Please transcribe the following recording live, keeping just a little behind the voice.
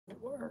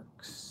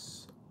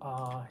works.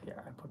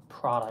 Here, I put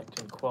product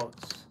in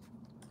quotes.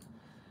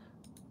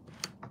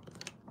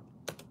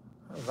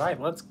 All right,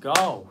 let's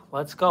go.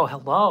 Let's go.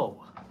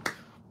 Hello.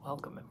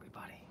 Welcome,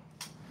 everybody.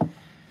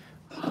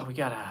 We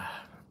got a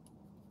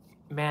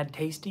Mad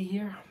Tasty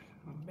here.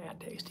 Mad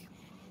Tasty.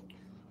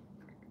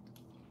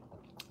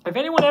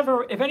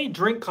 If any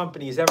drink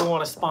companies ever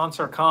want to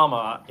sponsor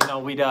Comma, you know,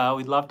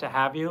 we'd love to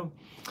have you.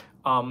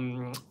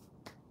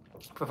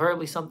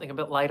 Preferably something a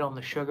bit light on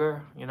the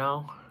sugar, you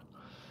know.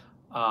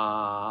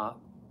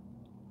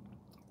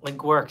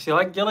 Link works. You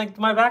like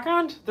my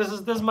background? This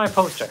is my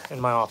poster in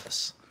my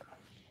office.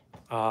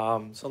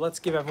 So let's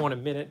give everyone a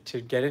minute to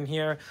get in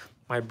here.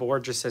 My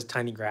board just says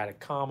Tiny Grad at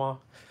Comma.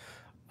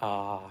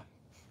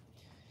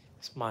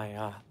 It's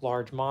my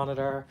large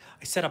monitor.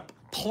 I set up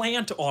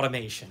plant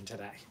automation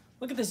today.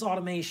 Look at this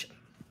automation.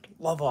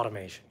 Love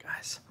automation,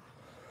 guys.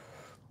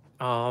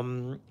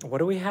 What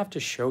do we have to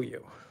show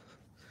you?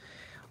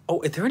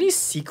 Oh, are there any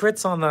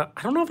secrets on the...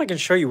 I don't know if I can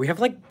show you. We have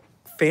like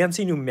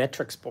fancy new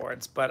metrics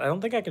boards, but I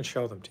don't think I can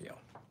show them to you.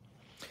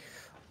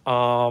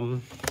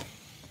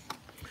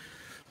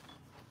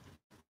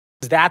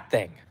 That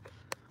thing.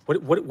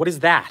 What is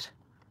that?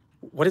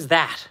 What is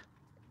that?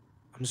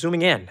 I'm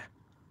zooming in.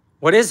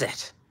 What is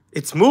it?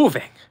 It's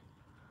moving.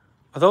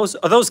 Are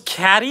those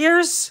cat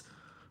ears?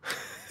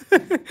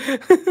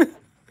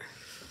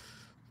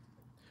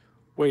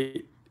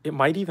 Wait, it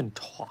might even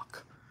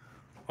talk.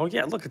 Oh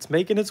yeah, look, it's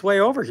making its way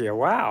over here.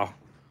 Wow.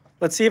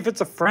 Let's see if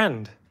it's a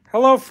friend.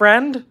 Hello,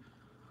 friend.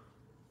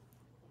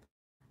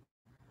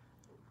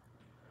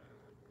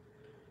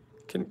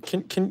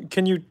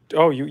 Can you...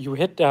 Oh, you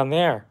hit down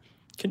there.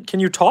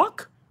 Can you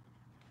talk?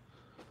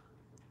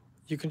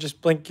 You can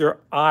just blink your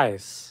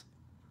eyes.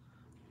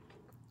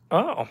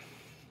 Oh,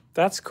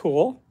 that's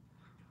cool.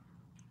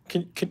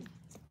 Can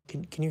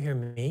you hear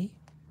me?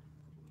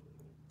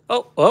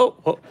 Oh,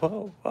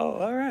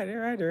 all right.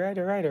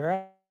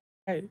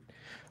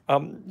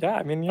 Yeah,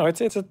 I mean, you know,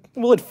 it's a...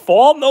 Will it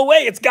fall? No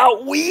way, it's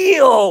got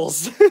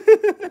wheels!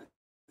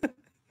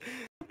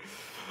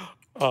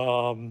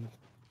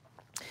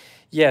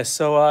 Yeah,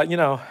 so, you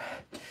know,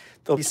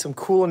 there'll be some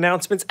cool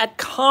announcements at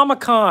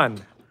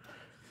Comic-Con.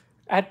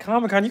 At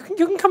Comic-Con, you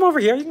can come over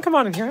here. You can come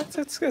on in here.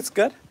 It's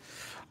good.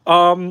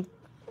 There'll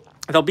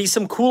be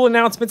some cool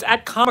announcements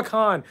at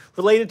Comic-Con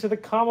related to the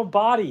Comma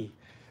body.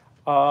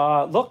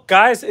 Look,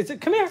 guys,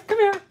 come here.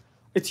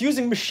 It's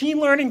using machine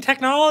learning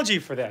technology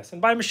for this.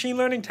 And by machine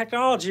learning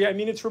technology, I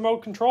mean it's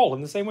remote control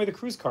in the same way the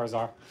cruise cars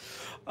are.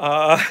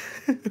 I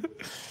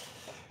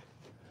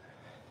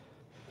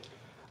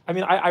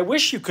mean, I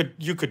wish you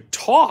could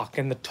talk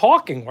and the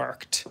talking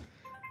worked.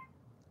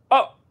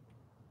 Oh,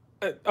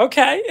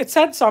 okay, it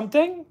said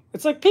something.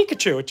 It's like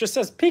Pikachu. It just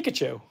says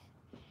Pikachu.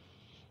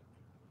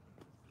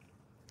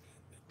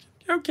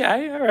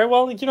 Okay, all right.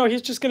 Well, you know,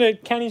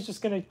 Kenny's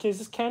just gonna. Is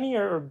this Kenny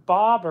or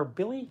Bob or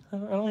Billy? I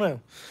don't know.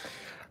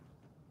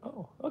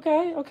 Oh,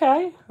 okay.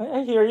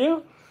 I hear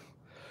you.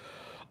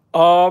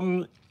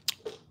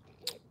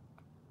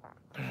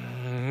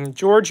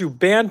 George, you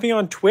banned me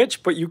on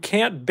Twitch, but you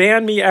can't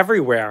ban me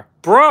everywhere.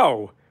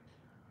 Bro,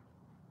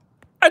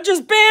 I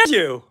just banned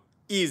you.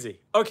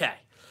 Easy. Okay.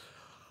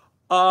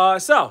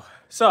 So.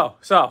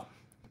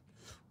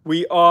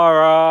 We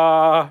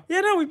are,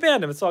 yeah, no, we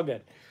banned him. It's all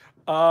good.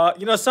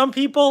 You know, some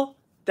people,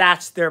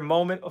 that's their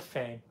moment of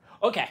fame.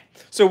 Okay.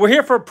 So we're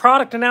here for a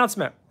product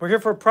announcement. Does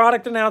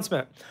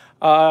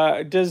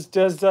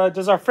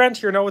our friend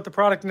here know what the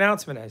product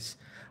announcement is?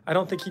 I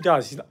don't think he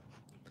does. He's not...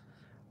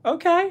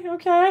 Okay,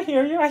 I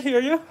hear you.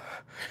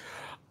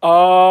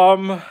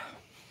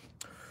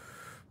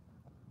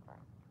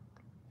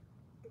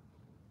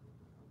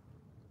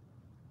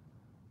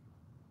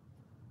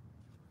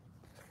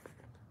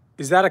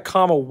 Is that a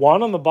comma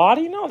 1 on the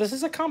body? No, this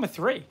is a comma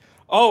 3.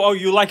 Oh,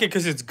 you like it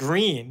because it's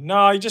green.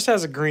 No, it just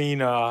has a green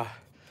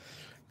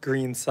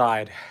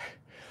side.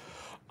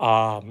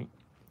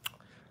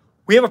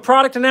 We have a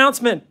product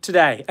announcement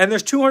today, and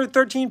there's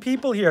 213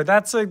 people here.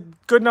 That's a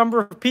good number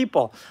of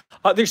people.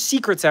 There's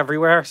secrets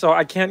everywhere, so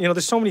I can't, you know,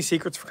 there's so many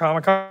secrets for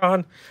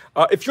Comic-Con.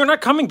 If you're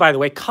not coming, by the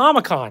way,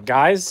 Comic-Con,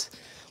 guys.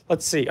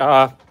 Let's see.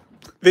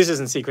 This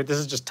isn't secret. This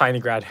is just Tiny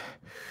Grad.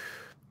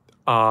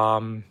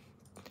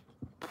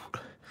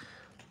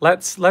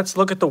 Let's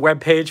look at the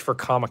webpage for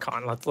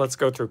Comic-Con. Let's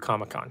go through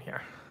Comic-Con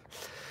here.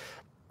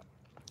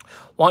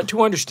 Want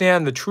to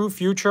understand the true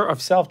future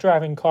of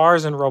self-driving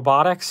cars and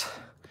robotics?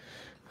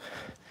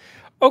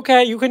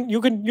 Okay, you can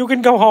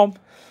go home.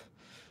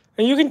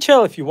 And you can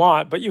chill if you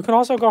want, but you can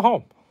also go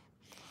home.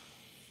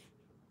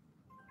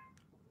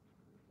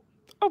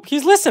 Oh,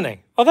 he's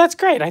listening. Oh, that's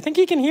great. I think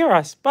he can hear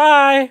us.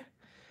 Bye.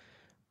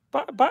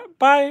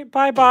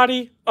 Bye,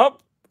 body. Oh,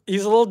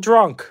 he's a little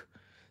drunk.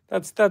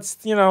 That's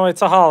you know,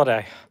 it's a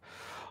holiday.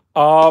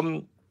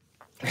 Want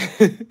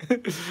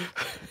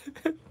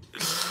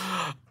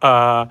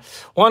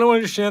to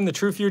understand the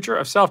true future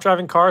of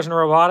self-driving cars and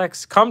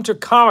robotics? Come to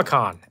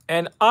Comic-Con,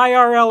 an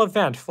IRL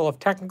event full of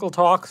technical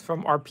talks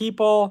from our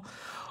people.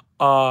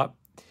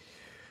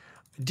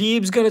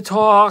 Deeb's going to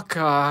talk.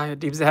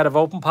 Deeb's the head of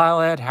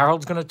OpenPilot.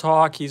 Harold's going to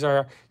talk. He's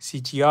our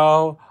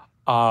CTO.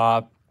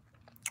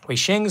 Wei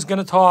Xing's going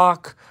to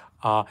talk.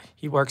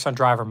 He works on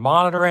driver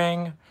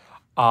monitoring.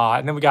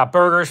 And then we got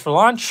burgers for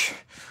lunch.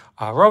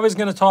 Rova's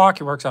going to talk.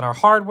 He works on our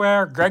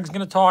hardware. Greg's going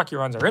to talk. He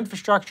runs our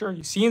infrastructure.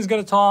 Yassine's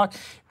going to talk. He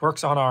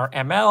works on our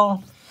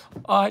ML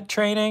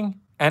training.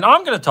 And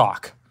I'm going to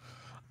talk.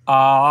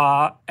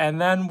 And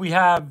then we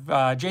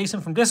have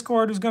Jason from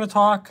Discord who's going to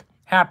talk.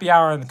 Happy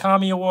hour and the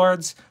Commie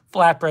Awards.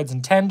 Flatbreads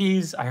and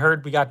tendies. I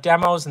heard we got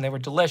demos and they were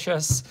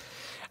delicious.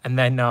 And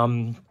then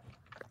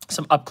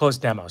some up-close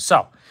demos.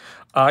 So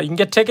you can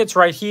get tickets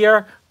right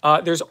here.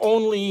 There's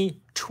only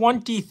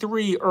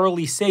 23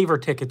 early saver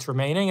tickets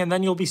remaining, and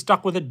then you'll be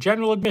stuck with a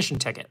general admission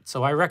ticket.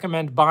 So I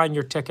recommend buying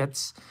your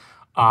tickets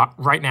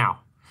right now.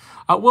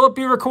 Will it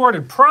be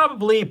recorded?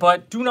 Probably,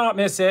 but do not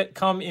miss it.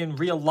 Come in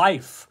real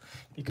life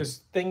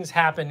because things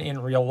happen in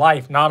real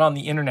life, not on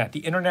the internet. The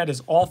internet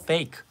is all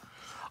fake.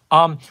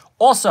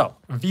 Also,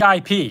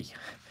 VIP.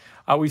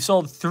 We've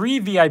sold 3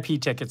 VIP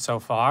tickets so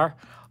far.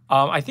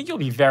 I think you'll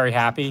be very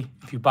happy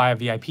if you buy a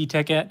VIP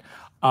ticket.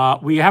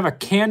 We have a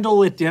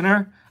candlelit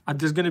dinner.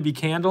 There's going to be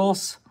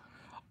candles.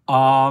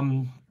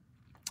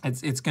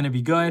 It's going to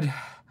be good.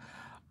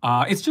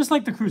 It's just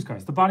like the cruise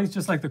cars. The body's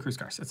just like the cruise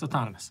cars. It's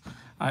autonomous,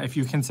 if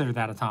you consider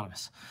that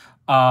autonomous.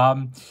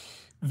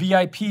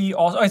 VIP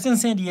also, it's in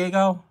San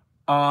Diego.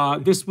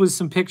 This was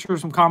some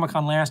pictures from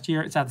Comic-Con last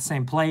year. It's at the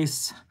same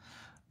place.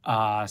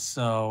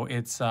 So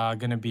it's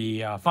going to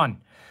be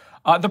fun.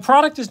 The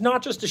product is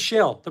not just a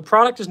shill. The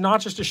product is not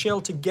just a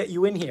shill to get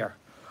you in here.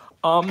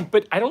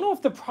 But I don't know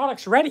if the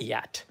product's ready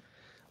yet.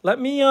 Let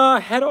me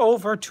head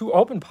over to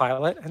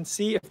OpenPilot and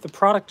see if the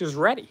product is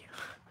ready.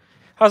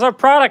 How's our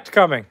product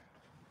coming?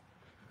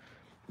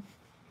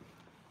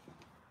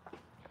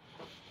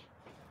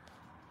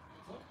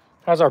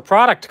 How's our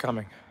product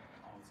coming?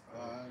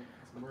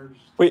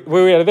 Wait,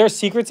 are there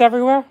secrets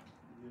everywhere?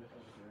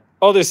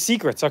 Oh, there's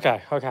secrets.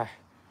 Okay.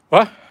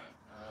 What?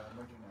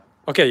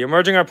 Okay, you're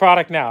merging our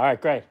product now. All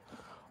right, great.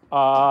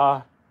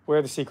 Where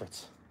are the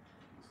secrets?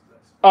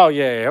 Oh,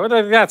 yeah. Well,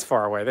 that's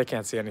far away. They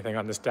can't see anything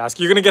on this desk.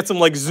 You're going to get some,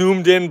 like,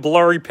 zoomed-in,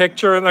 blurry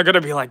picture, and they're going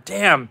to be like,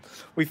 damn,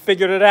 we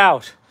figured it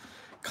out.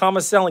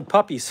 Comma's selling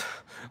puppies.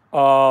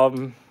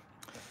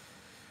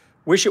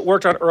 Wish it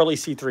worked on early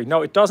C3.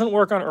 No, it doesn't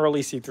work on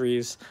early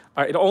C3s.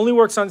 It only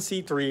works on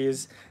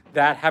C3s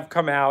that have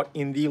come out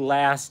in the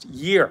last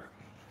year.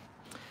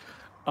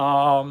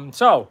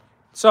 So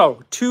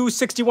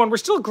 261, we're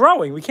still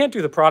growing. We can't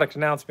do the product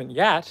announcement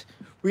yet.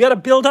 We got to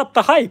build up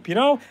the hype, you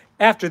know?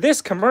 After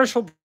this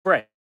commercial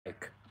break.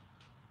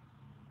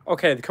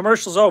 Okay, the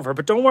commercial's over,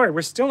 but don't worry,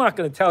 we're still not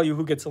going to tell you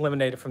who gets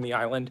eliminated from the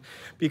island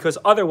because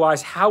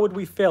otherwise, how would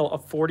we fill a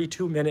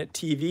 42-minute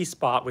TV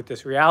spot with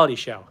this reality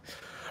show?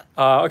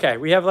 Okay,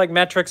 we have like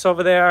metrics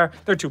over there.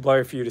 They're too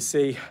blurry for you to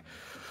see.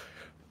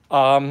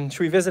 Should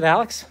we visit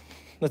Alex?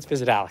 Let's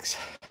visit Alex.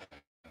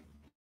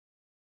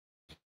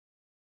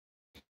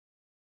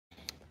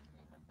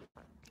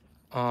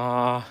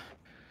 Well,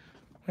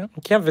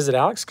 we can't visit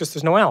Alex because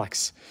there's no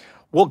Alex.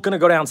 We're going to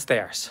go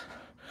downstairs.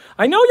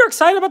 I know you're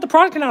excited about the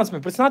product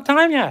announcement, but it's not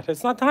time yet.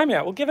 It's not time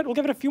yet. We'll give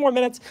it a few more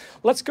minutes.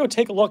 Let's go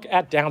take a look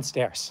at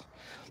downstairs.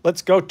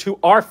 Let's go to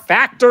our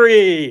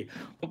factory.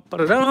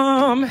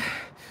 Ba-da-dum.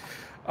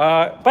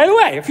 By the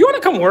way, if you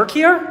want to come work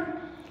here,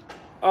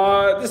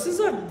 this is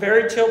a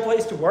very chill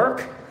place to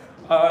work.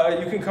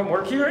 You can come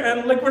work here,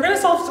 and like we're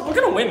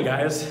gonna win,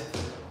 guys.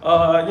 You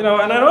know,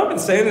 and I know I've been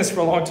saying this for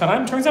a long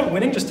time. Turns out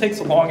winning just takes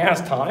a long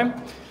ass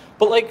time.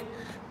 But like,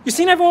 you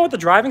seen everyone with the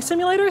driving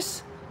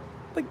simulators?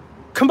 Like,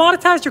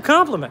 commoditize your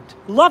compliment.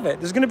 Love it.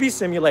 There's gonna be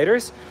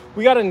simulators.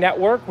 We got a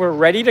network. We're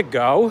ready to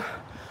go.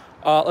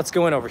 Let's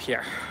go in over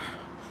here.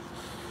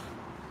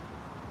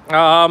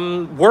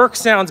 Work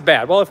sounds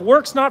bad. Well, if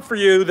work's not for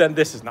you, then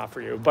this is not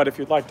for you. But if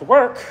you'd like to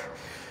work,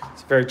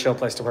 it's a very chill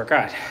place to work. All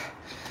right.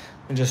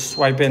 And just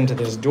swipe into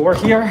this door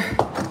here.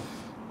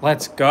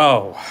 Let's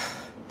go.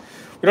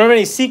 We don't have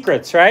any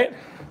secrets, right?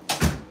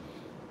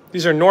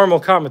 These are normal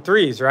comma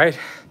 3s, right?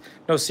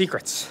 No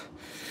secrets.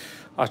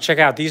 Check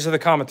out, these are the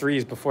comma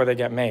 3s before they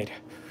get made.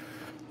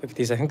 Look at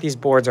these. I think these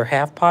boards are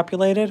half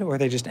populated or are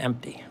they just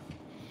empty?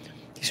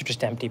 These are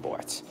just empty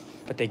boards.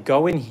 But they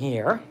go in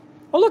here.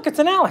 Oh, look, it's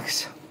an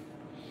Alex.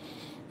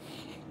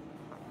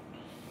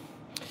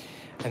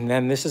 And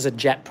then this is a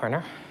jet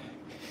printer.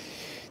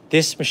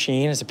 This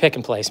machine is a pick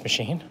and place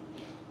machine.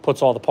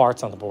 Puts all the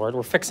parts on the board.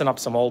 We're fixing up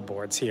some old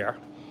boards here.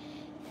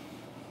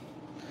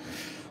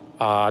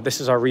 This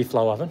is our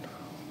reflow oven.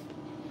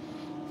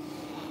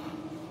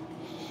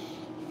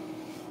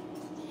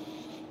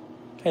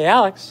 Hey,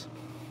 Alex.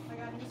 I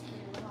got news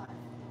for you.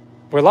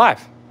 We're live.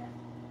 Yeah.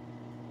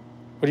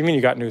 What do you mean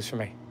you got news for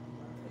me?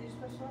 Did you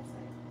push the website?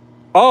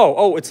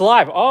 Oh, it's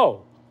live.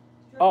 Oh.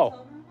 Did you already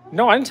tell them about it?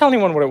 No, I didn't tell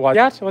anyone what it was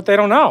yet. What they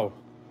don't know.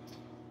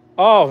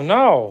 Oh,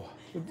 no.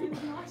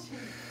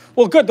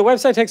 Well, good. The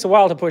website takes a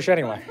while to push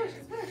anyway.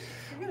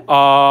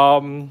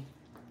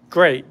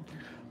 Great.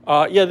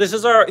 Yeah, this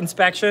is our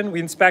inspection. We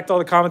inspect all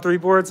the comma 3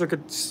 boards. Look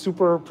at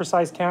super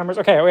precise cameras.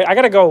 Okay, wait, I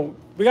gotta go.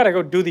 we got to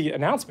go do the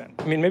announcement.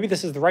 I mean, maybe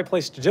this is the right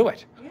place to do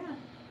it. Yeah.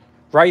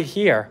 Right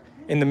here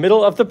in the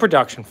middle of the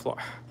production floor.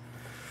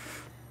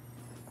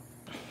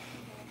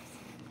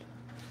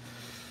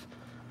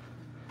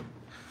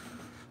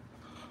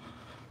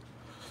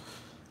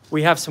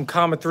 We have some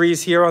comma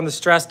threes here on the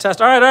stress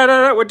test. All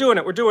right, we're doing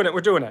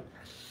it.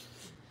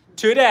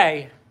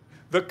 Today,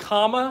 the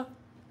comma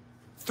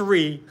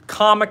 3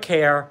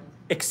 commacare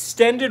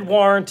extended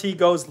warranty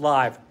goes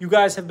live. You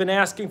guys have been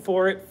asking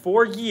for it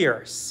for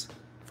years.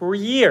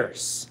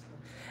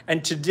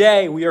 And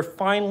today we are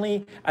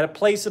finally at a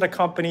place at a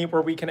company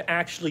where we can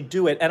actually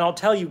do it. And I'll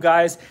tell you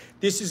guys,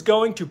 this is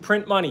going to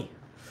print money.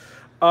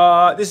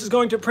 This is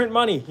going to print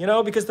money, you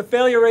know, because the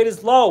failure rate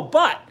is low.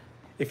 But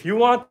if you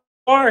want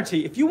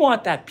warranty, if you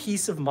want that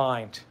peace of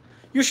mind,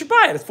 you should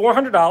buy it. It's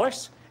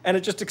 $400 and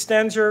it just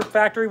extends your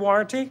factory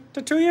warranty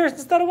to 2 years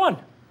instead of 1.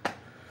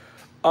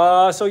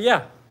 So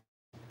yeah,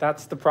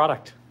 that's the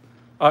product.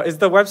 Is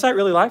the website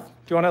really live? Do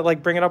you want to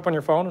like bring it up on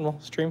your phone and we'll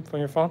stream from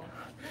your phone?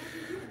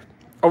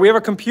 Oh, we have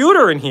a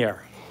computer in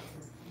here.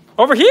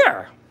 Over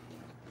here.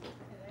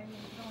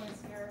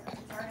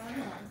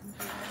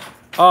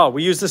 Oh,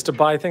 we use this to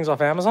buy things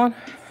off Amazon?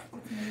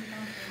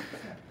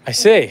 I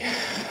see.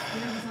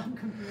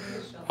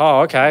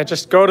 Oh, okay.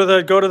 Just go to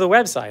the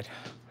website.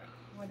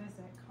 What is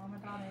it?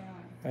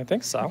 Comma.ai. I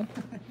think so.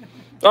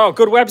 Oh,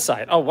 good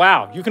website. Oh,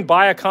 wow. You can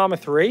buy a comma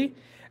 3.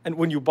 And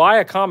when you buy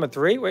a comma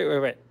 3,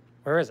 wait.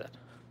 Where is it?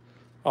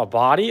 Oh,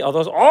 body. Oh,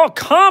 those. Oh,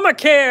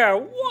 commacare.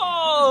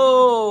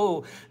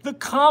 Whoa. The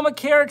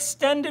commacare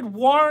extended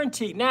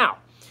warranty. Now,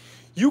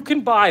 you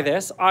can buy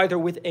this either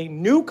with a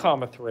new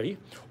comma 3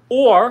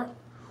 or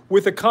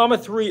with a comma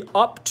 3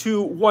 up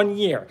to 1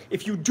 year.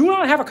 If you do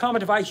not have a comma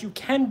device, you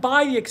can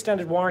buy the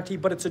extended warranty,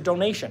 but it's a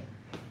donation.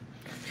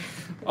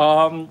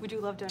 We do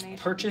love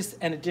donations. Purchase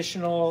an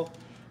additional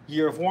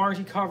year of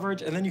warranty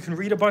coverage, and then you can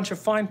read a bunch of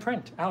fine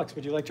print. Alex,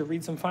 would you like to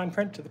read some fine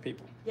print to the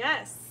people?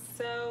 Yes.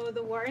 So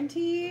the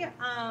warranty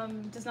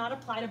does not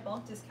apply to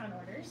bulk discount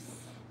orders.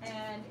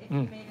 And if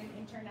you've made an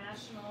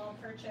international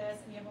purchase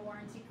and you have a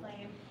warranty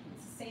claim,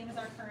 it's the same as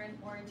our current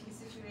warranty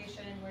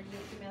situation where you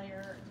email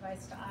your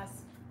device to us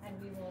and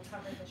we will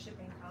cover the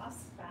shipping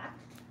costs back.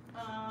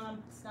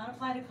 Does not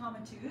apply to comma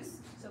 2s,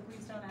 so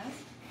please don't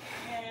ask.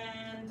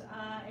 And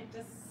it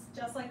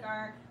just like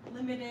our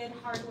limited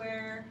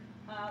hardware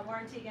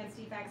warranty against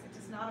defects, it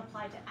does not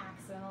apply to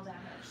accidental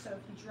damage. So if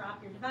you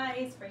drop your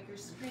device, break your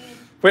screen.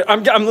 Wait,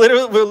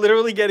 we're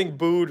literally getting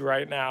booed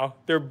right now.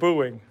 They're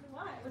booing.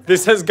 Why?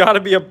 This has got to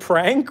be a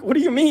prank? What do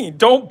you mean?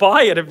 Don't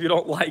buy it if you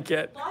don't like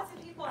it. Lots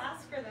of people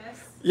ask for this.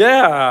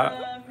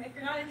 Yeah. If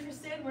you're not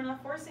interested, we're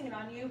not forcing it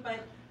on you, but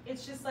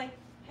it's just like,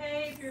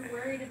 hey, if you're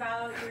worried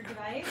about your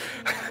device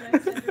and you want to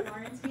extend your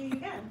warranty, you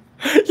can.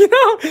 You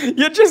know,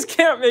 you just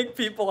can't make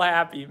people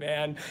happy,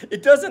 man.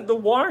 The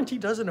warranty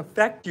doesn't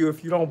affect you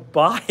if you don't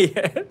buy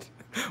it.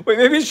 Wait,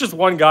 maybe it's just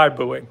one guy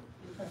booing.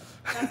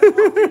 That's often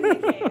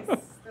the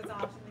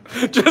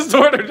case. Just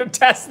ordered a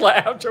Tesla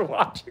after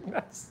watching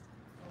this.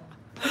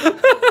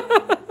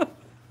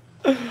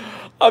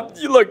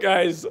 Look,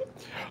 guys.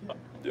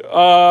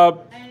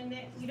 And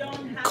you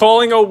don't have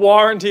Calling a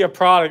warranty a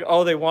product.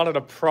 Oh, they wanted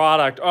a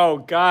product. Oh,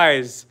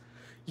 guys,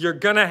 you're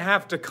going to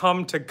have to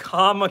come to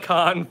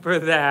Comic-Con for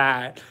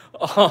that.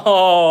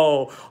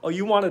 Oh,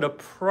 you wanted a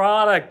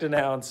product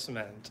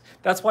announcement.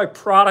 That's why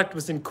product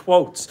was in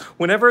quotes.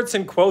 Whenever it's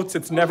in quotes,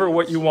 it's never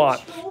what you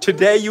want.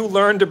 Today you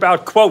learned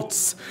about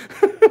quotes.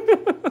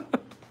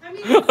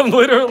 I'm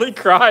literally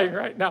crying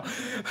right now.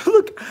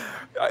 Look,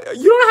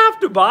 you don't have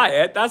to buy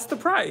it. That's the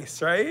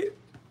price, right?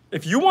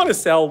 If you want to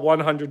sell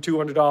 $100,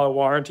 $200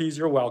 warranties,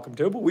 you're welcome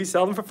to, but we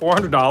sell them for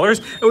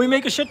 $400 and we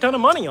make a shit ton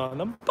of money on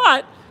them.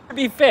 But to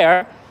be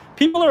fair,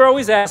 people are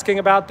always asking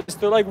about this.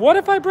 They're like, what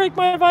if I break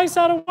my device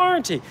out of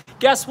warranty?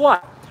 Guess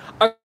what?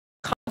 A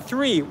comma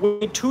 3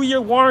 with a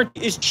 2-year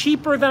warranty is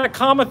cheaper than a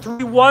comma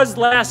 3 was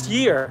last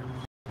year.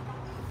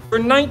 For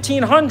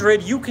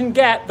 $1,900, you can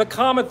get the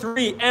comma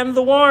 3 and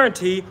the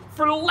warranty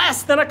for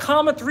less than a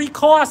comma 3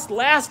 cost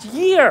last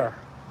year.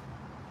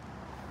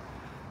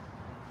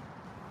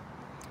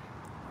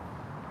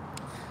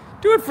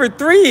 Do it for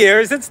 3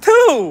 years, it's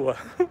 2.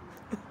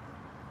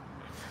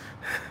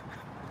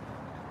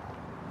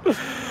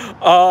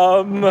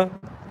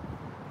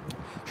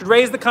 Should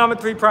raise the comma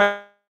 3 price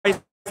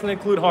and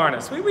include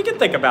harness. We can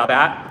think about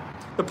that.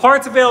 The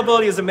parts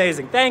availability is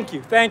amazing. Thank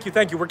you.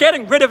 We're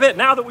getting rid of it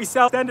now that we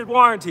sell extended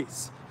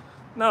warranties.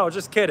 No,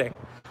 just kidding.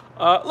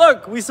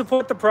 Look, we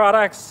support the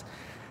products.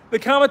 The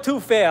comma 2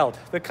 failed.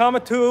 The comma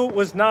 2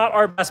 was not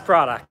our best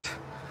product.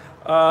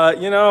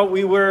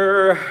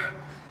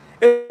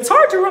 It's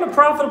hard to run a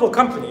profitable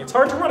company. It's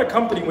hard to run a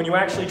company when you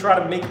actually try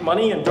to make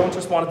money and don't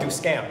just want to do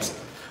scams.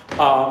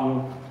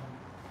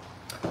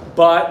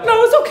 But no, it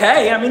was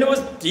okay. I mean, it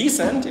was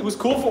decent. It was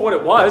cool for what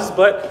it was,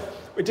 but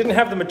it didn't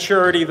have the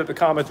maturity that the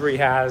comma 3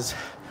 has.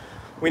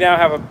 We now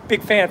have a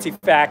big fancy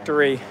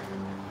factory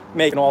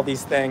making all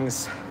these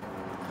things.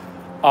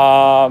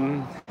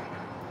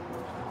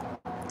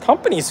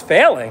 Company's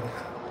failing.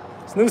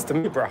 It's news to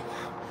me, bro.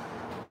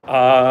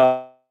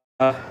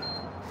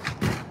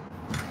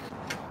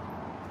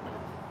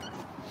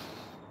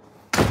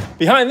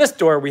 Behind this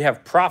door, we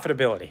have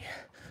profitability.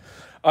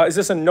 Is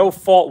this a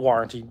no-fault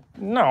warranty?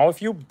 No, if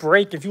you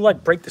break the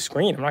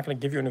screen, I'm not going to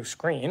give you a new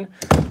screen.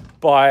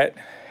 But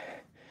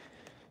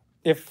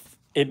if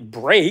it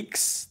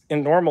breaks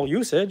in normal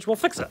usage, we'll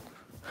fix it.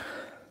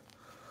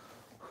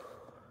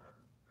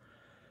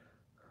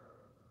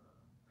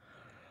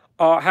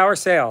 How are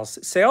sales?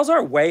 Sales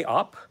are way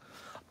up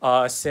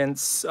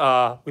since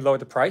we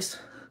lowered the price.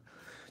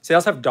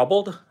 Sales have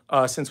doubled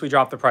since we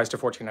dropped the price to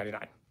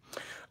 $14.99.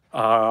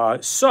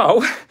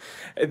 So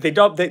they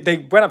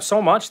went up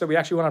so much that we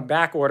actually went on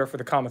back order for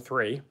the comma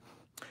 3.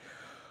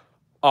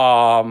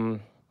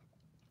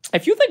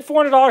 If you think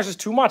 $400 is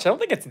too much, I don't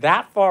think it's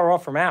that far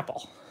off from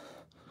Apple.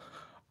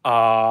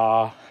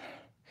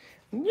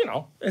 You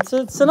know, it's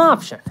an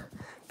option.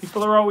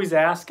 People are always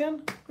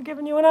asking. We're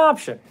giving you an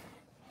option.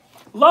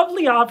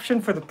 Lovely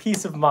option for the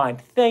peace of mind.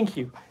 Thank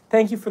you.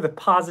 Thank you for the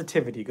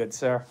positivity, good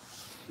sir.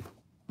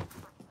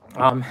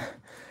 How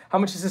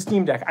much is a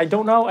Steam Deck? I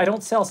don't know. I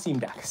don't sell Steam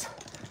Decks.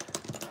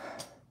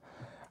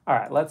 All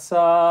right, let's...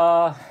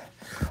 Oh,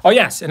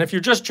 yes, and if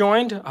you're just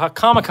joined,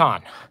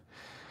 Comic-Con.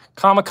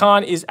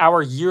 Comic-Con is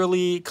our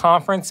yearly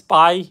conference,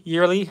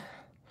 bi-yearly.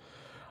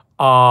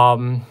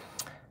 What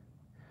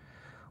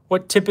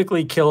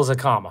typically kills a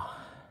comma?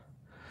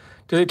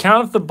 Does it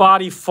count if the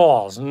body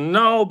falls?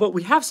 No, but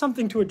we have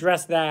something to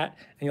address that,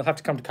 and you'll have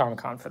to come to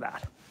Comic-Con for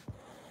that.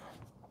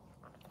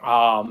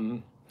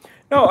 No,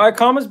 our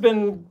comma's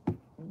been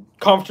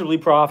comfortably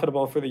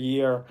profitable for the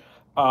year.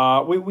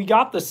 We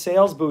got the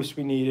sales boost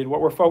we needed. What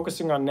we're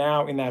focusing on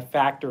now in that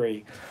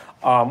factory,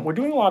 we're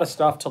doing a lot of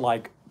stuff to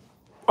like,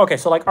 okay,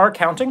 so like our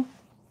accounting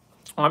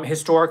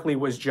historically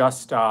was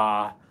just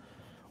like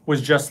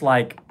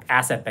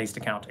asset-based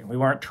accounting. We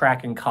weren't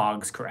tracking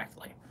COGS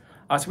correctly.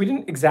 So we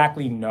didn't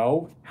exactly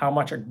know how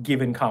much a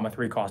given comma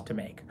 3 cost to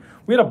make.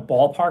 We had a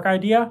ballpark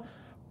idea,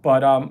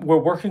 but we're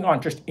working on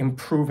just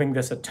improving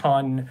this a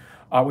ton.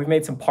 We've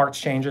made some parts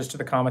changes to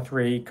the comma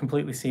 3,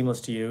 completely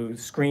seamless to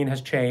use. Screen has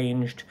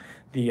changed,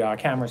 the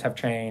cameras have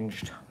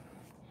changed,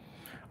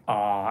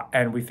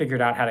 and we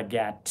figured out how to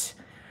get.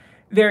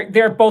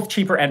 They're both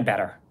cheaper and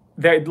better.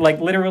 They're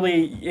like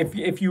literally,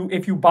 if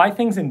you buy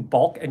things in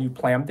bulk and you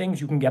plan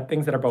things, you can get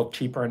things that are both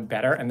cheaper and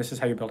better. And this is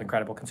how you build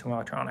incredible consumer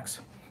electronics.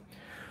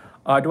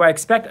 Do I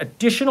expect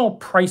additional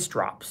price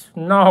drops?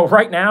 No,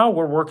 right now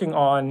we're working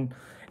on.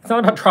 It's not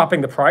about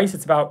dropping the price;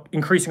 it's about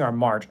increasing our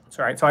margins.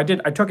 Right. So I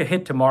took a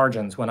hit to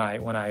margins when I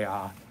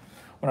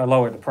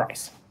lowered the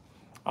price.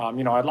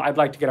 You know, I'd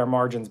like to get our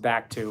margins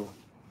back to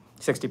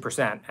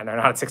 60%, and they're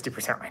not at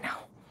 60% right now.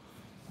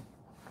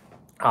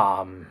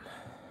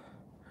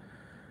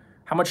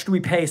 How much do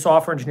we pay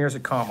software engineers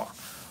at comma?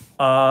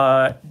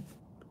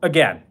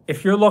 Again,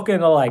 if you're looking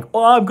to like,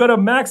 oh, I'm gonna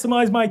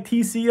maximize my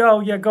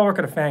TCO, yeah, go work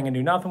at a FANG and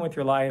do nothing with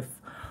your life.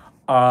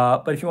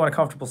 But if you want a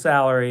comfortable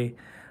salary,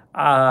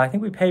 I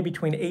think we pay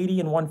between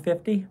 80 and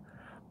 150.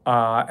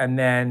 And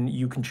then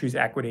you can choose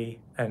equity,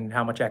 and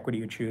how much equity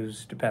you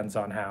choose depends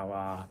on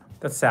how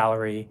the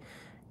salary.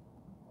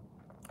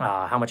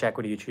 How much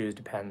equity you choose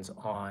depends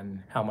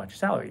on how much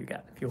salary you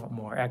get. If you want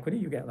more equity,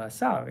 you get less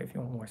salary. If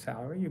you want more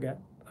salary, you get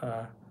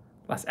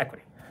less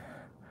equity.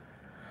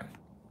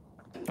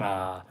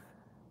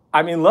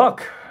 I mean,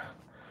 look,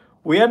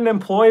 we had an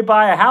employee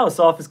buy a house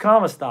off his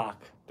comma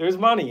stock. There's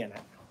money in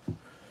it.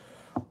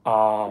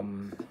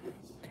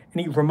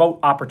 Any remote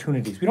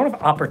opportunities? We don't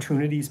have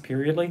opportunities,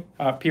 period.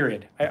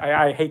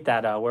 I hate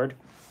that word.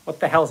 What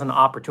the hell's an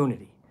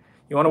opportunity?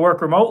 You want to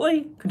work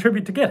remotely?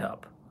 Contribute to GitHub,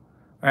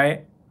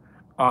 right?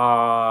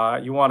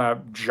 You want a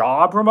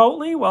job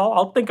remotely? Well,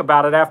 I'll think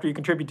about it after you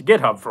contribute to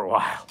GitHub for a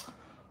while.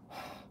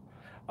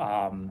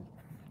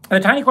 The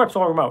Tiny Corp's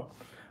all remote.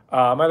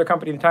 My other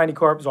company, the Tiny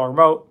Corp, is all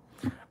remote.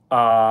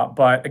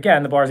 But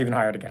again, the bar's even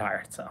higher to get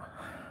hired, so.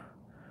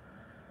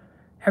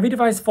 Heavy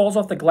device falls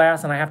off the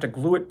glass and I have to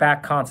glue it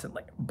back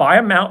constantly. Buy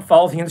a mount,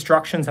 follow the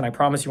instructions, and I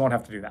promise you won't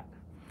have to do that.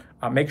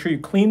 Make sure you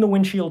clean the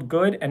windshield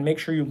good and make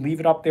sure you leave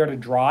it up there to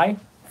dry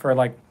for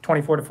like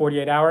 24 to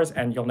 48 hours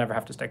and you'll never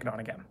have to stick it on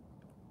again.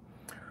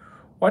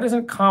 Why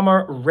doesn't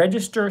comma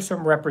register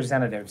some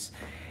representatives?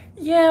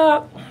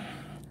 Yeah,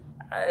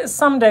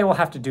 someday we'll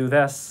have to do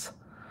this.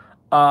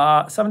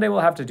 Someday we'll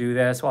have to do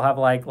this. We'll have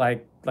like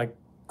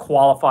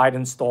qualified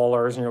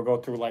installers, and you'll go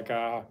through like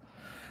a.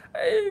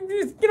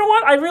 You know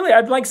what?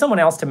 I'd like someone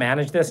else to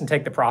manage this and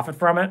take the profit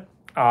from it.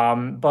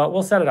 But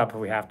we'll set it up if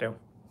we have to.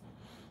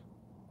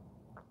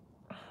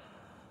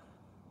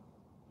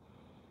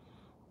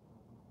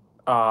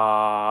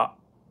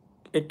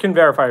 It can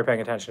verify you're paying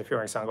attention if you're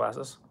wearing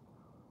sunglasses.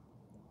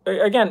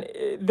 Again,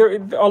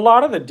 a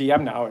lot of the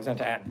DM now is end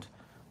to end.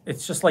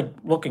 It's just like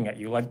looking at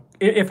you. Like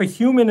if a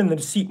human in the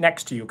seat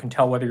next to you can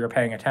tell whether you're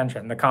paying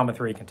attention, the comma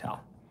 3 can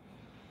tell.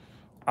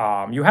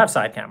 You have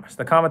side cameras.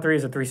 The comma 3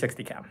 is a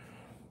 360 cam.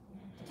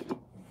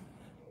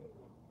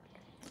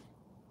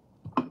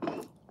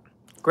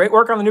 Great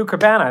work on the new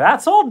cabana.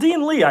 That's all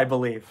Dean Lee, I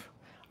believe.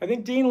 I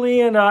think Dean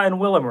Lee and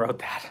Willem wrote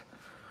that.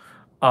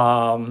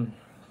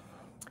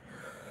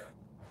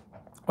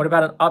 What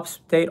about an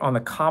update on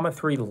the comma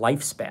 3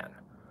 lifespan?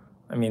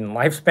 I mean,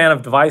 lifespan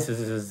of devices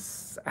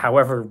is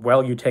however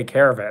well you take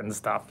care of it and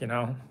stuff, you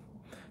know?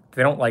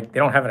 They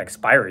don't have an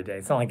expiry date.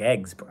 It's not like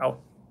eggs, bro.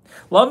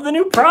 Love the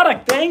new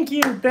product. Thank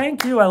you.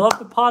 Thank you. I love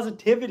the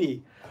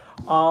positivity.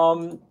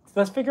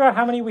 Let's figure out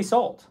how many we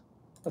sold.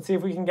 Let's see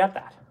if we can get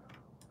that.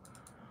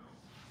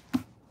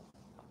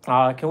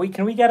 Can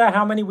we get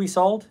how many we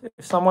sold?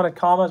 If someone at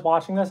Comma is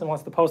watching this and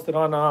wants to post it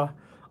on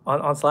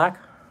Slack.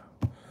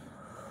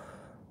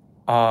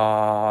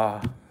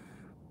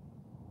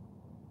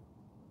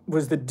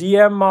 Was the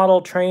DM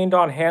model trained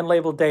on hand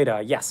labeled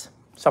data? Yes,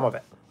 some of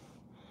it.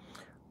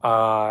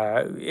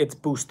 It's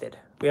boosted.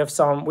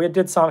 We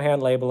did some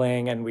hand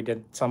labeling and we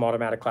did some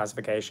automatic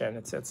classification.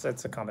 It's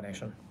a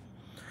combination.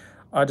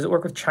 Does it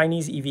work with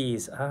Chinese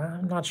EVs?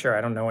 I'm not sure.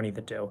 I don't know any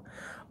that do.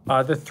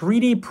 The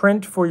 3D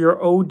print for your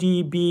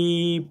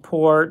ODB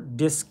port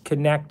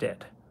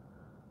disconnected.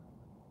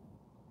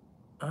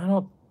 I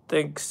don't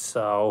think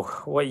so.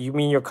 What, you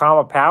mean your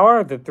comma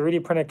power? The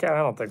 3D printed? I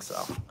don't think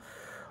so.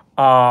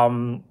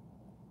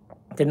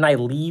 Didn't I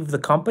leave the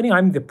company?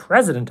 I'm the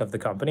president of the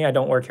company. I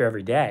don't work here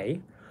every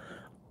day.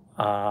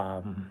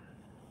 I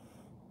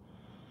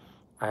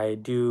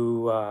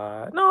do,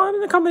 no, I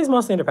mean, the company's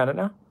mostly independent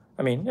now.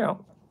 I mean, you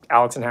know,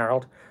 Alex and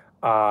Harold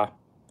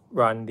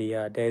run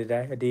the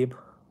day-to-day, Adib.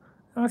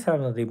 I always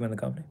have an Adib in the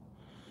company.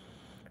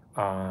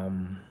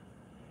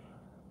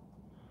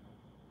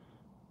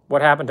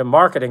 What happened to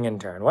marketing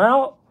intern?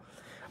 Well,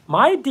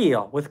 my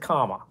deal with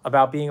Comma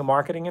about being a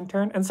marketing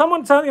intern, and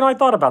someone said, you know, I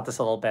thought about this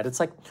a little bit. It's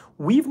like,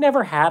 we've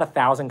never had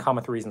 1,000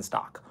 comma 3s in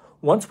stock.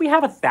 Once we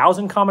have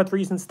 1,000 comma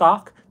 3s in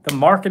stock, the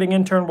marketing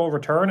intern will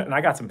return, and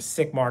I got some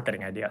sick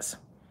marketing ideas.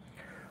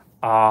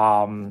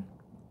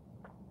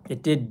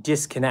 It did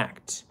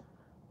disconnect.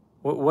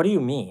 What do you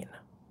mean?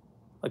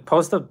 Like,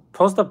 post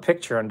a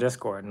picture on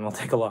Discord, and we'll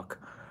take a look.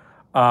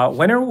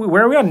 Where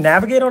are we on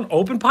Navigate on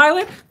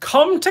OpenPilot?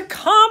 Come to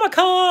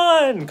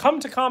Comic-Con! Come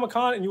to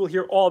Comic-Con, and you will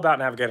hear all about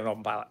Navigate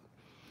on OpenPilot.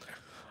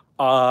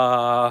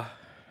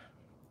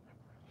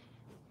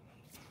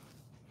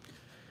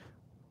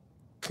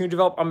 Can you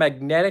develop a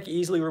magnetic,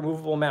 easily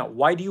removable mount?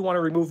 Why do you want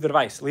to remove the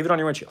device? Leave it on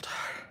your windshield.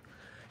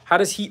 How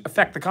does heat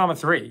affect the comma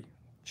 3?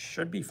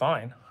 Should be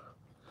fine.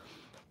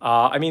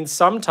 I mean,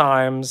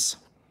 sometimes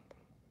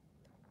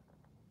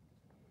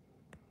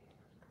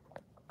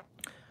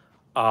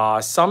you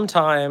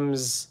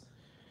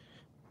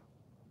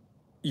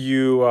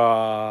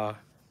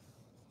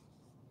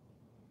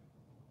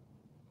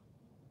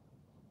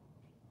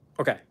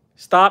okay,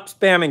 stop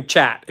spamming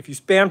chat. If you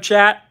spam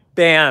chat,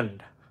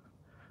 banned.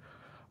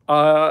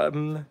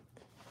 Can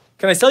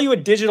I sell you a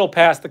digital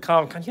pass to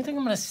Comic-Con? You think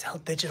I'm gonna sell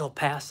digital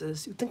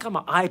passes? You think I'm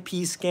an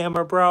IP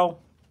scammer, bro?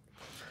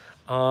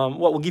 What,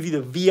 we'll give you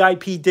the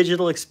VIP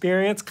digital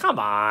experience? Come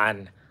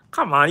on.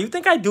 Come on, you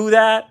think I do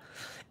that?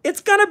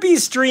 It's gonna be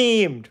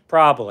streamed,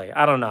 probably.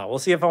 I don't know. We'll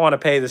see if I want to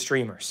pay the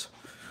streamers.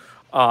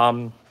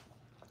 Where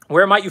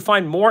might you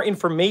find more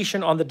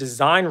information on the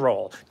design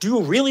role? Do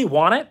you really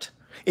want it?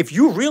 If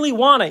you really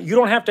want it, you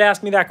don't have to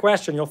ask me that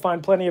question. You'll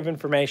find plenty of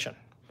information.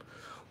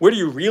 Where do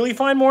you really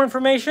find more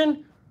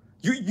information?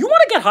 You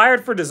want to get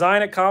hired for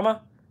design at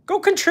Comma? Go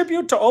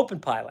contribute to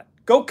OpenPilot.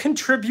 Go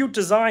contribute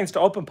designs to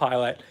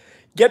OpenPilot.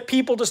 Get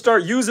people to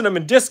start using them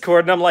in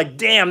Discord, and I'm like,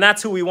 damn,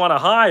 that's who we want to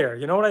hire.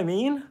 You know what I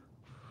mean?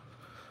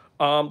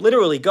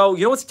 Literally, go,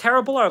 you know what's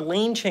terrible? Our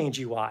lane change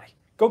UI.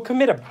 Go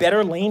commit a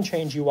better lane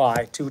change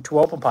UI to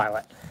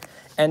OpenPilot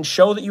and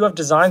show that you have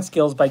design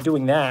skills by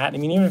doing that. I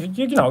mean, even if,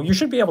 you know, you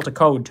should be able to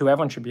code too.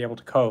 Everyone should be able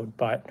to code,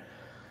 but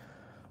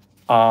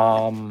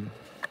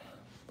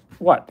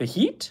what, the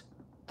heat?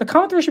 The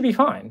comma 3 should be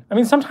fine. I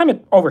mean, sometimes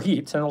it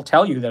overheats, and it'll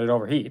tell you that it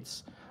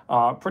overheats.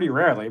 Pretty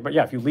rarely, but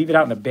yeah, if you leave it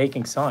out in the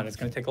baking sun, it's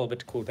going to take a little bit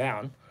to cool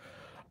down.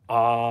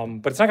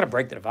 But it's not going to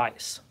break the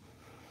device.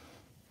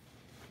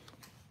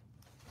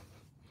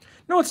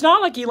 No, it's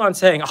not like Elon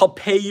saying, I'll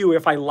pay you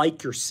if I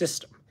like your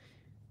system.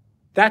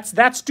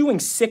 That's doing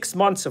 6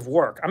 months of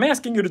work. I'm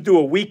asking you to do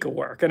a week of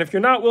work. And if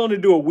you're not willing to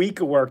do a week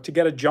of work to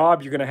get a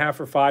job you're going to have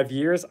for 5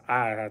 years,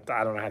 I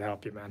don't know how to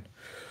help you, man.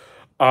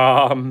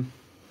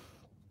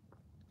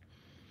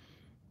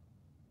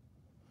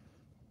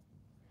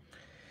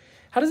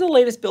 How does the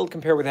latest build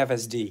compare with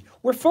FSD?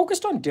 We're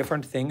focused on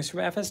different things from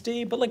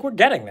FSD, but like we're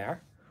getting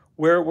there.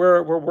 We're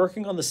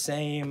working on the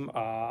same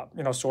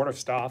you know, sort of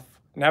stuff.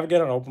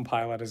 Navigate on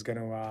OpenPilot is going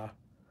to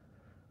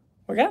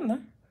we're getting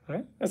there.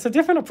 Right? It's a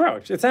different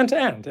approach. It's end to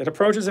end. It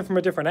approaches it from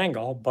a different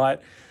angle,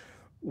 but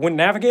when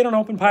Navigate on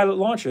OpenPilot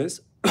launches,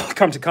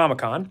 come to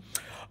Comic-Con,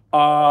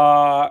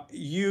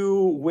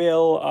 you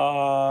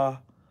will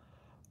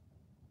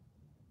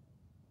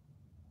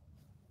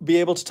be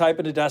able to type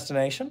in a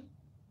destination.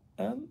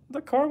 And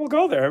the car will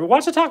go there.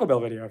 Watch the Taco Bell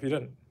video if you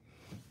didn't.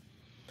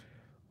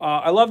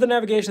 I love the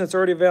navigation that's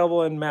already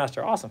available in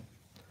Master. Awesome.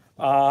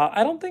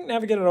 I don't think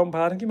Navigate on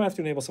OpenPilot. I think you might have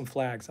to enable some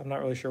flags. I'm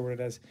not really sure what it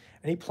is.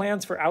 And he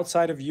plans for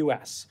outside of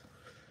US.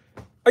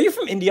 Are you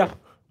from India?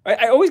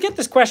 I always get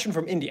this question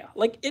from India.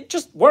 Like, it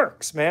just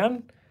works,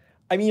 man.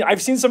 I mean,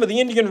 I've seen some of the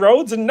Indian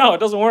roads, and no, it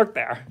doesn't work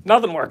there.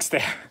 Nothing works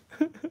there.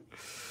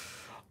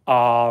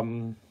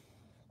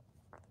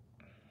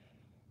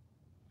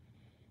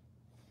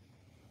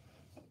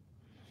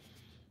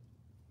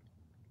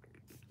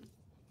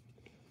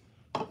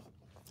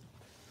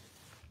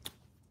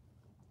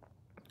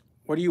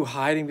 What are you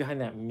hiding behind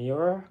that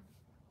mirror?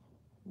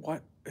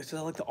 What is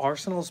that, like the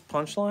Arsenal's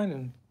punchline?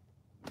 And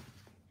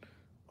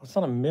it's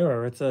not a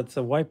mirror, it's a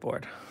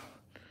whiteboard.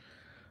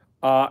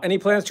 Any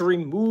plans to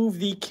remove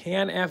the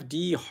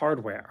CanFD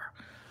hardware?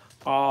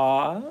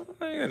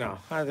 You know,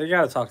 you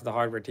got to talk to the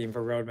hardware team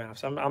for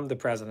roadmaps. I'm the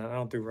president. I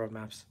don't do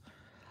roadmaps.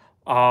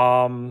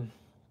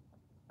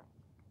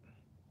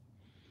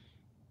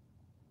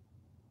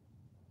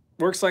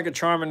 Works like a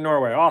charm in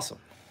Norway. Awesome.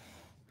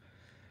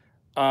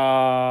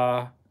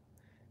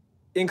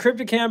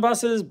 Encrypted CAN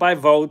buses by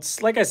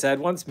votes. Like I said,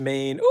 once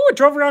main. Oh, it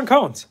drove around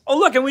cones. Oh,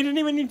 look, and we didn't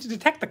even need to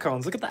detect the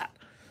cones. Look at that.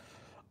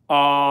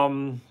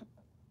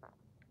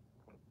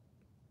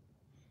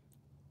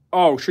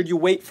 Oh, should you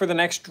wait for the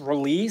next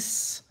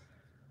release?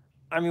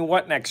 I mean,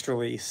 what next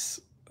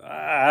release?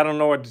 I don't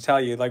know what to tell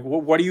you. Like,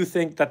 what do you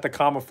think that the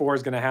comma 4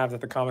 is going to have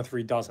that the comma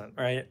 3 doesn't,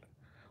 right?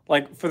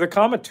 Like, for the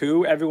comma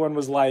 2, everyone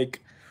was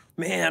like,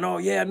 man, oh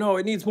yeah, no,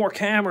 it needs more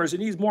cameras. It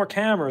needs more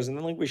cameras. And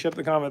then like we ship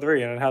the comma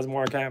 3 and it has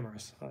more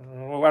cameras. I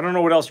don't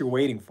know what else you're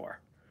waiting for.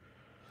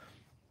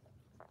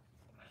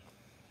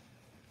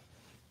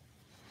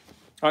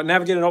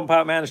 Navigated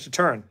OpenPilot managed to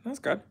turn. That's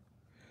good.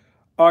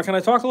 Can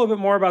I talk a little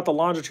bit more about the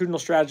longitudinal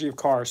strategy of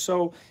cars?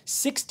 So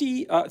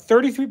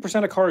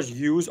 33% of cars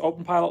use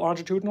OpenPilot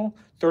longitudinal,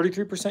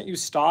 33%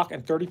 use stock,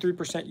 and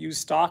 33% use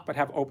stock but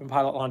have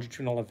OpenPilot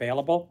longitudinal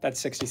available.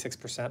 That's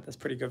 66%. That's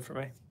pretty good for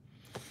me.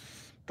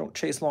 Don't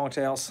chase long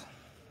tails.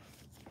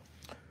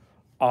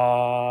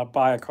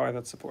 Buy a car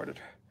that's supported.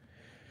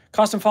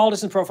 Custom follow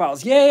distance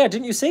profiles. Yeah.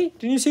 Didn't you see?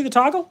 Didn't you see the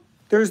toggle?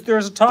 There's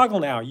a toggle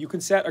now. You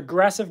can set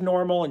aggressive,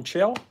 normal, and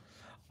chill.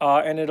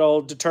 And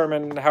it'll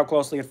determine how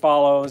closely it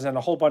follows and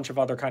a whole bunch of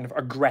other kind of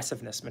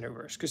aggressiveness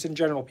maneuvers. Because in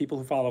general, people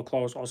who follow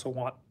close also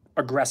want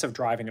aggressive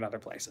driving in other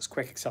places.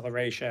 Quick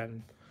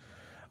acceleration,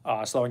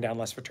 slowing down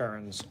less for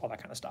turns, all that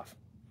kind of stuff.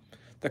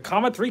 The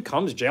comma 3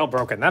 comes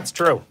jailbroken. That's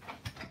true.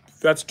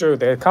 That's true.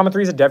 The comma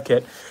 3 is a dev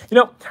kit. You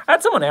know, I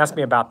had someone ask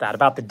me about that,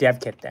 about the dev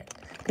kit thing.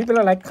 People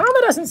are like,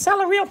 comma doesn't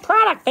sell a real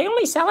product. They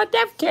only sell a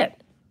dev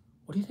kit.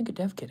 What do you think a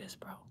dev kit is,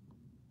 bro?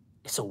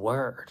 It's a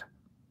word.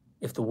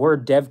 If the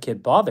word dev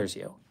kit bothers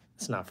you,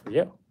 it's not for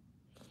you.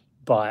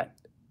 But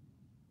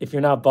if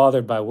you're not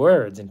bothered by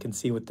words and can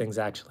see what things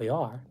actually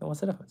are, then what's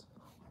the difference?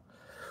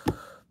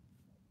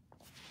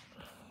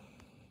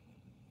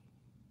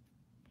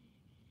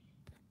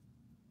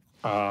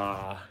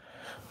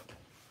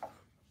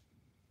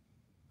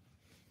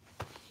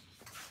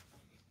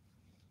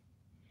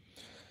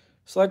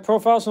 Select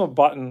profiles from a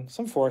button.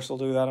 Some force will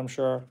do that, I'm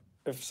sure.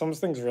 If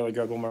something's really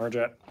good, we'll merge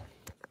it.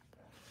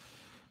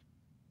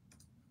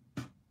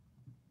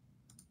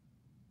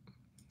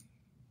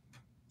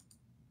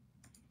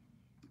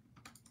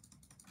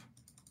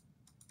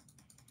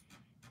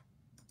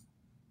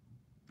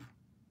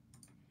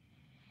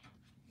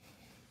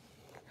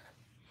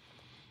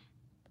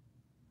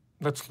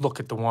 Let's look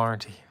at the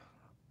warranty.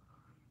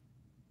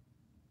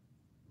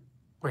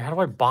 Wait, how do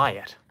I buy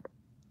it?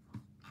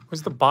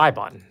 Where's the buy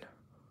button?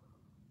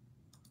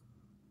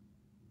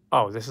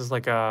 Oh, this is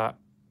like a...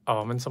 Oh,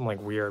 I'm in some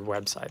like weird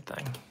website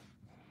thing.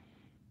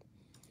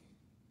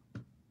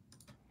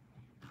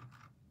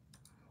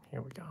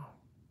 Here we go.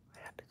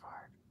 Add to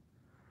cart.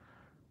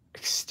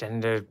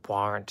 Extended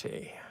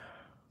warranty.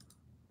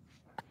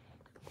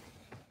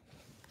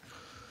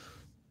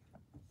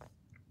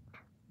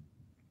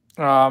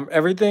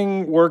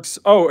 Everything works.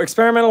 Oh,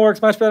 experimental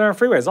works much better on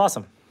freeways.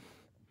 Awesome.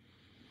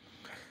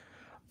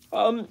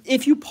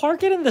 If you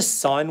park it in the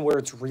sun where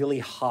it's really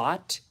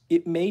hot,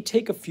 it may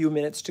take a few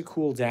minutes to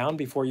cool down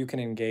before you can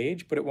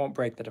engage, but it won't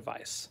break the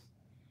device.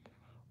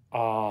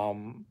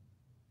 Right?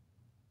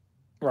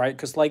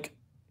 Because like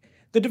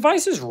the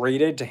device is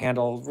rated to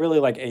handle really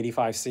like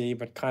 85C,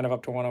 but kind of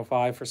up to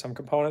 105 for some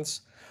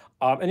components.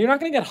 And you're not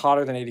going to get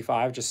hotter than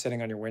 85 just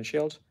sitting on your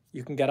windshield.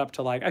 You can get up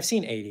to like, I've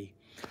seen 80.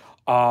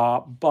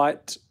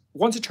 But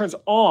once it turns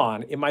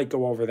on, it might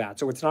go over that.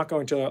 So it's not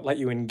going to let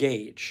you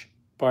engage.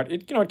 But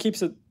it, it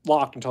keeps it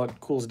locked until it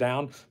cools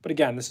down. But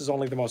again, this is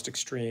only the most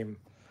extreme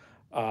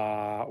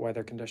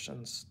weather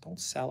conditions. Don't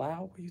sell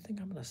out. What do you think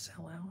I'm going to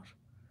sell out?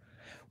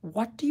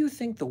 What do you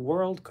think the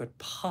world could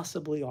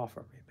possibly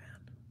offer me, man?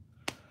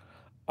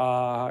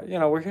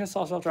 We're here to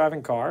sell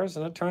self-driving cars,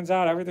 and it turns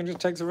out everything just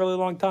takes a really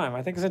long time.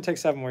 I think it's going to take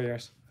 7 more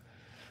years.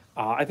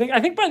 I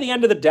think by the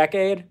end of the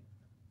decade,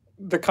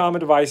 the common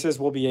devices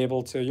will be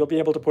able to, you'll be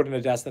able to put in a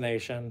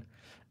destination,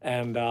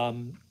 and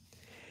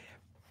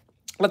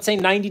let's say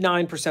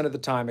 99% of the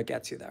time it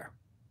gets you there.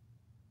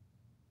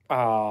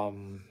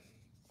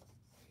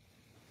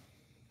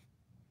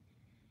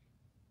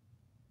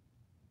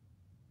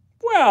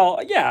 Well,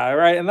 yeah,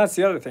 right. And that's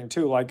the other thing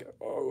too. Like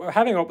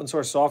having open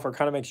source software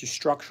kind of makes you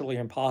structurally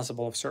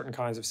impossible of certain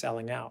kinds of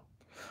selling out.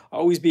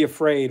 Always be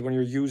afraid when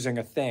you're using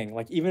a thing.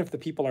 Like even if the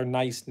people are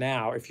nice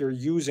now, if you're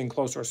using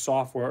closed source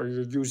software or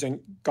you're using,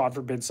 God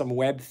forbid, some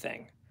web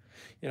thing,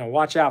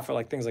 watch out for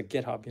like things like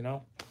GitHub,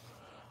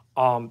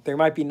 They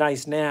might be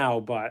nice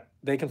now, but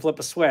they can flip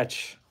a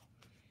switch.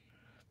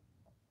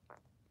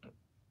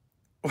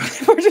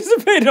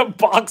 Participate in a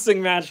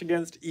boxing match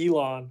against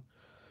Elon.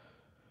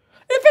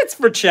 If it's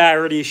for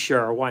charity,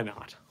 sure, why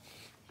not?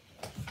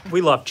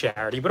 We love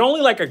charity, but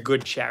only like a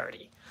good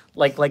charity.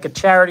 Like a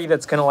charity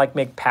that's gonna like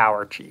make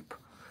power cheap.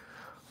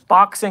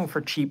 Boxing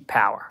for cheap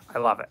power. I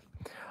love it.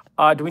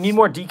 Do we need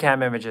more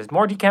DCAM images?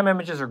 More DCAM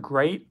images are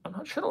great. I'm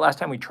not sure the last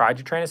time we tried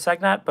to train a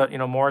SegNet, but you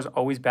know, more is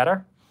always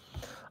better.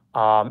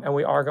 And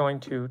we are going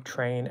to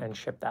train and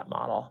ship that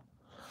model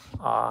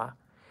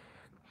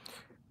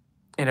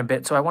in a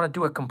bit. So I want to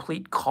do a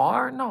complete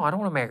car? No, I don't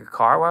want to make a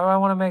car. Why do I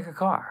want to make a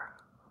car?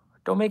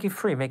 Don't make it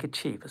free, make it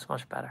cheap. It's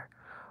much better.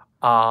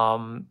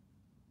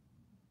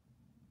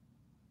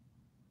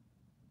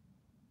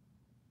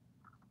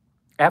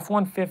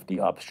 F-150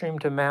 upstream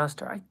to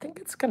master. I think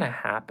it's going to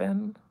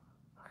happen.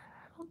 I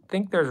don't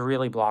think there's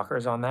really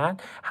blockers on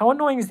that. How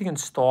annoying is the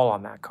install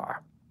on that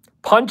car?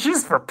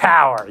 Punches for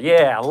power.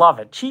 Yeah, I love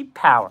it. Cheap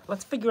power.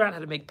 Let's figure out how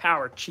to make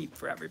power cheap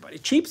for everybody.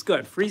 Cheap's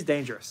good. Free's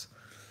dangerous.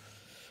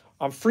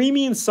 Free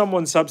means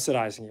someone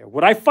subsidizing you.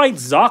 Would I fight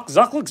Zuck?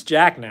 Zuck looks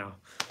jacked now.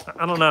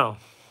 I don't know.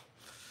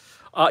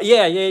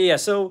 Yeah.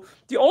 So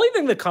the only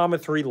thing the Comma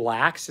 3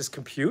 lacks is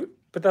compute,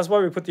 but that's why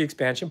we put the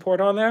expansion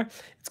port on there.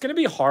 It's going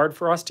to be hard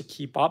for us to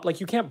keep up.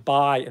 Like, you can't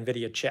buy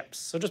NVIDIA chips.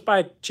 So just buy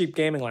a cheap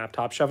gaming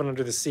laptop, shove it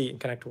under the seat, and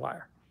connect a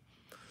wire.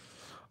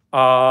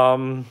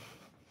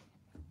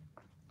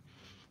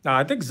 No,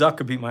 I think Zuck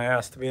could beat my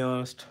ass, to be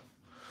honest.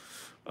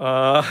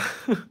 I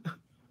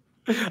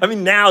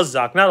mean, now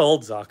Zuck, not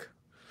old Zuck.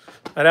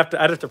 I'd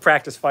have to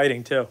practice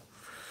fighting too.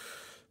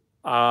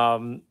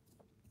 No,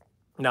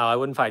 I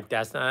wouldn't fight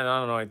Destiny. I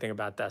don't know anything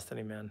about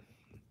Destiny, man.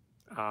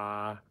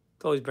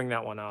 Always bring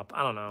that one up.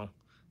 I don't know.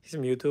 He's a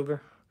YouTuber.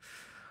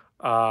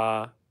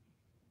 Does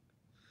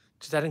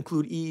that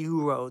include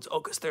EU roads? Oh,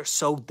 because they're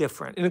so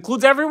different. It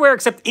includes everywhere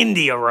except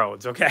India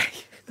roads, okay?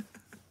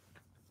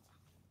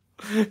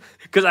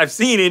 Because I've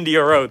seen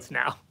India roads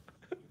now.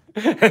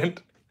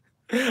 And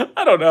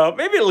I don't know.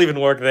 Maybe it'll even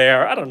work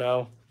there. I don't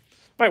know.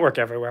 Might work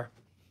everywhere.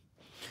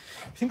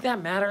 You think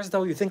that matters,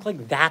 though? You think,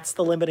 like, that's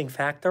the limiting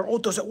factor? Oh,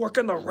 does it work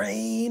in the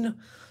rain?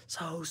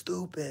 So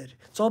stupid.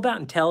 It's all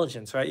about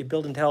intelligence, right? You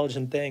build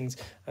intelligent things,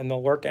 and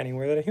they'll work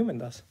anywhere that a human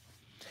does.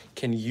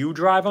 Can you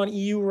drive on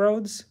EU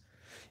roads?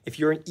 If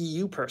you're an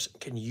EU person,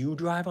 can you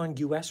drive on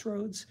US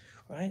roads?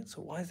 Right?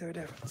 So why is there a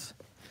difference?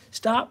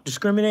 Stop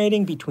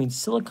discriminating between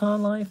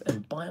Silicon life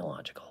and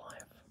biological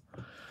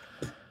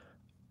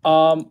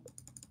life.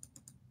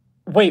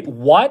 Wait,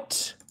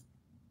 what?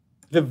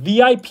 The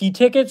VIP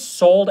tickets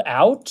sold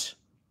out?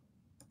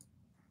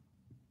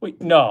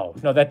 Wait, no,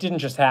 that didn't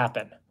just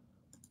happen.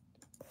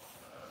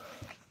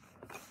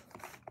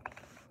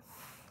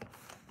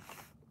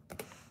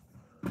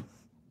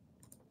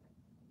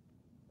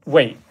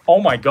 Wait,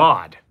 oh my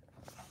God.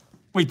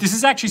 Wait, this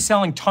is actually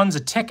selling tons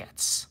of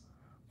tickets.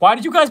 Why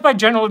did you guys buy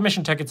general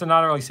admission tickets and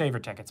not early saver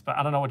tickets? But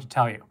I don't know what to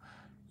tell you.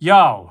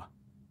 Yo.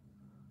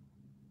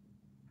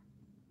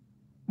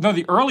 No,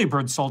 the early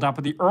bird sold out,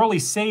 but the early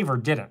saver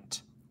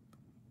didn't.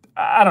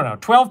 I don't know.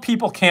 12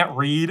 people can't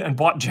read and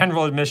bought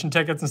general admission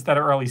tickets instead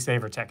of early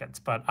saver tickets,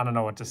 but I don't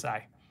know what to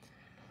say.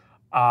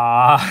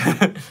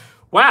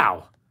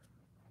 Wow.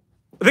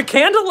 The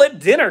candlelit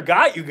dinner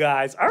got you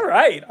guys. All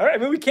right. I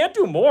mean, we can't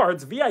do more.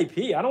 It's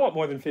VIP. I don't want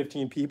more than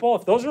 15 people.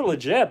 If those are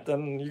legit,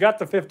 then you got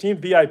the 15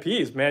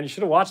 VIPs, man. You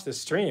should have watched this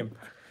stream.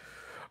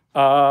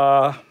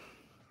 Right?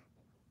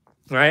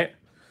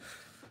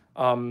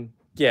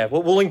 Yeah,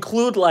 we'll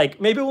include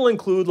maybe we'll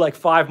include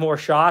 5 more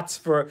spots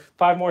for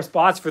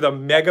the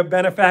mega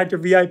benefactor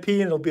VIP,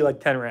 and it'll be like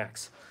 10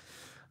 racks.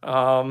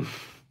 You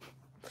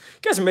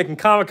guys are making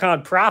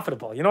Comic-Con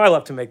profitable. You know I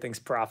love to make things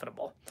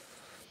profitable.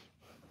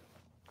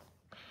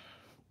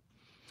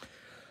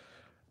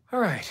 All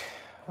right.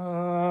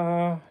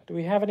 Do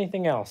we have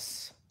anything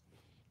else?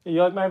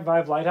 You like my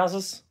Vive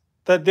lighthouses?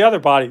 The other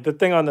body, the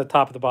thing on the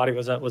top of the body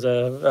was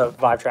a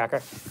Vive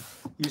tracker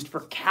used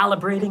for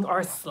calibrating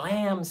our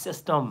SLAM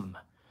system.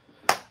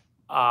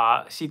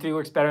 C3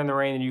 works better in the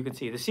rain than you can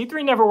see. The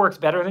C3 never works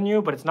better than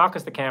you, but it's not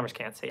because the cameras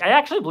can't see. I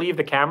actually believe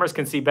the cameras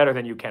can see better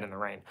than you can in the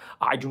rain.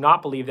 I do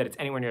not believe that it's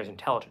anywhere near as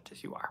intelligent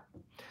as you are,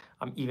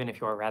 even if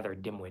you're rather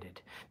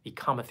dim-witted. The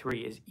Comma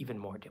 3 is even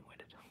more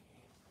dim-witted.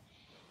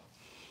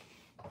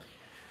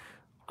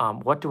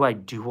 What do I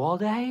do all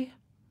day?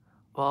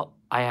 Well,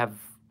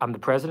 I'm the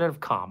president of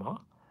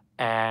Comma,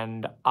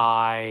 and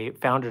I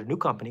founded a new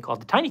company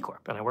called the Tiny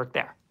Corp, and I work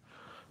there.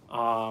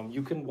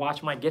 You can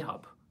watch my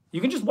GitHub. You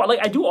can just,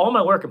 I do all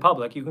my work in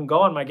public. You can go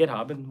on my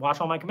GitHub and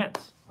watch all my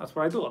commits. That's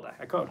what I do all day.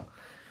 I code.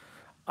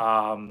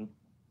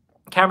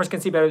 Cameras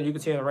can see better than you can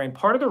see in the rain.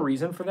 Part of the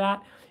reason for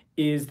that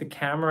is the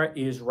camera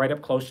is right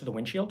up close to the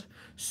windshield.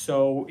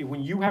 So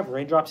when you have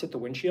raindrops hit the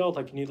windshield,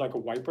 you need a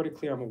wiper to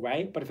clear them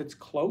away. But if it's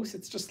close,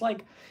 it's just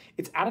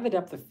it's out of the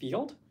depth of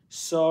field.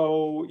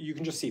 So you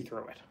can just see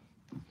through it.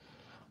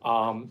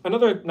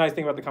 Another nice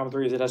thing about the Comma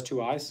 3 is it has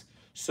 2 eyes.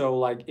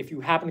 So if you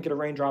happen to get a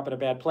raindrop in a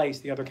bad place,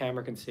 the other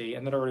camera can see,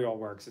 and that already all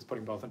works. It's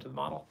putting both into the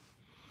model.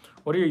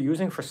 What are you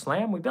using for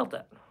SLAM? We built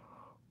it.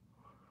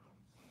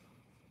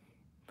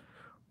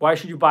 Why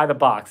should you buy the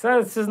box?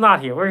 This is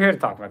not here. We're here to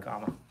talk about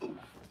Comma.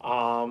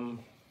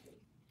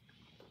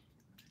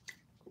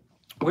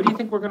 Where do you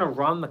think we're going to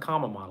run the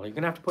comma model? You're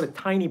going to have to put a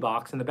tiny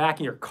box in the back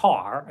of your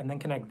car and then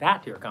connect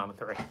that to your comma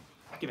 3.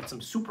 Give it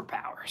some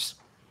superpowers.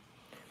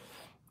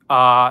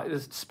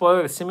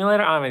 Spoiler the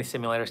simulator. I don't have any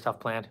simulator stuff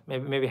planned.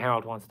 Maybe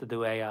Harold wants to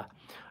do a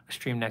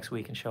stream next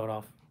week and show it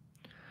off.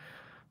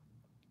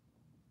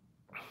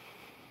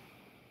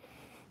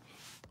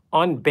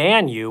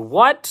 Unban you?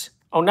 What?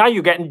 Oh, now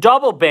you're getting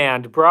double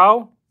banned,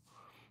 bro.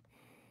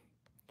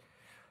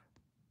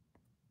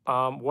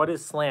 What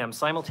is SLAM?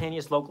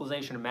 Simultaneous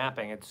localization and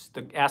mapping. It's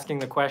asking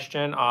the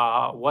question,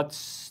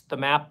 what's the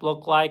map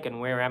look like and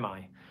where am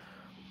I?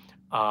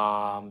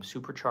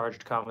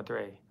 Supercharged comma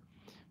 3.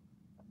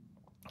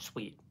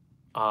 Sweet.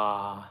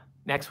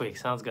 Next week.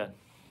 Sounds good.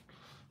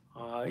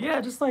 Yeah,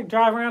 just like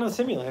drive around the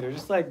simulator.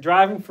 Just like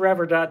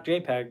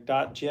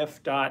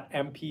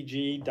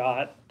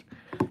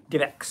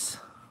drivingforever.jpg.mpg.divx.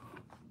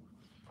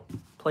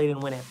 Played in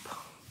Winamp.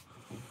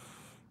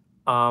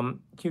 Can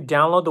you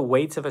download the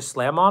weights of a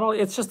SLAM model?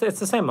 It's the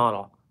same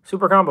model.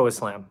 Super Combo is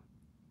SLAM.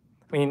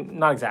 I mean,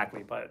 not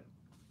exactly, but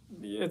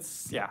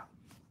it's, yeah.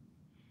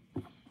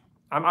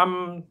 I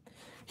don't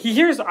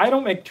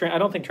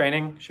think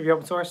training should be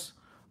open source.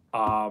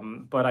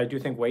 But I do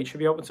think weight should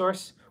be open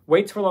source.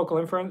 Weights for local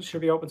inference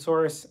should be open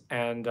source,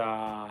 and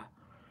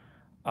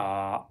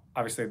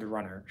obviously the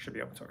runner should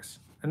be open source.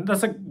 And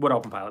that's like what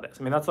OpenPilot is.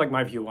 I mean, that's like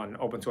my view on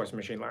open source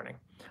machine learning.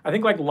 I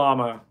think like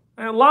Llama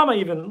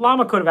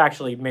could have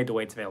actually made the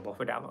weights available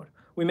for download.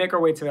 We make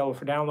our weights available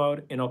for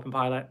download in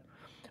OpenPilot.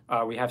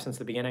 We have since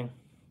the beginning.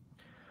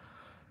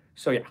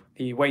 So yeah,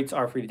 the weights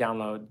are free to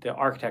download. The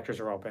architectures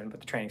are open,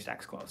 but the training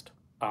stack's closed.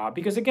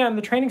 Because again,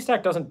 the training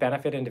stack doesn't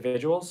benefit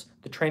individuals.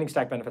 The training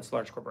stack benefits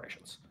large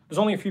corporations. There's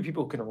only a few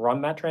people who can run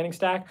that training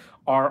stack.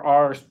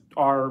 Our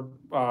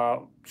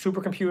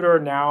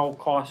supercomputer now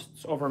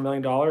costs over $1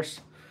 million.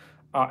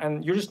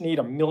 And you just need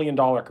 $1 million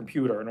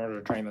computer in order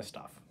to train this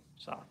stuff.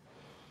 So,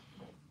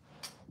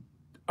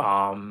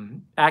 Acura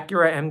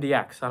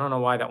MDX. I don't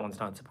know why that one's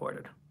not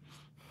supported.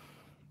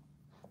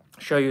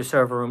 Show you a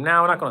server room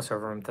now. We're not going to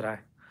server room today.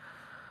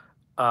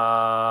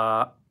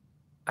 I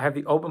have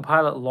the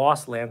OpenPilot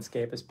loss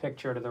landscape as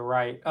picture to the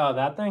right. Oh,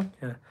 that thing?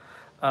 Yeah.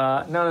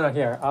 No,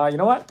 here. You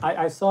know what?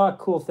 I saw a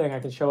cool thing. I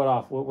can show it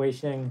off. Wei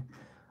Xing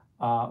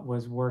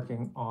was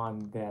working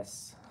on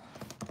this.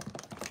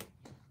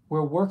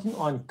 We're working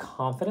on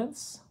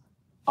confidence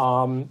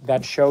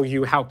that show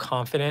you how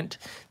confident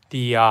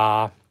the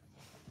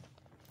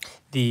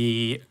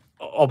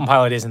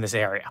OpenPilot is in this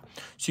area.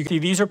 So you can see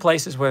these are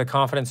places where the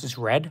confidence is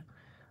red.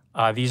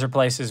 These are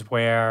places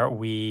where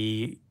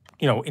we,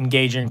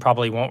 engaging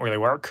probably won't really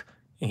work.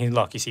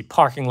 Look, you see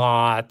parking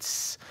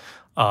lots,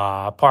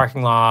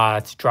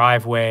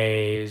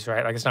 driveways,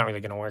 right? Like it's not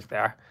really going to work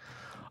there.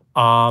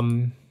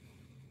 What?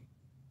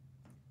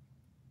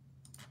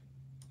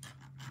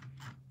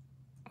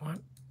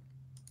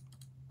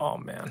 Oh,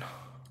 man.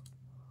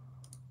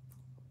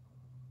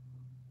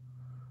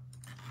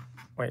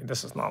 Wait,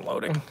 this is not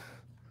loading.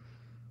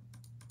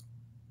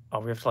 Oh,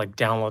 we have to like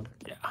download.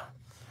 Yeah.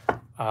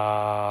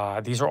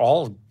 These are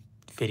all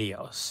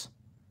videos.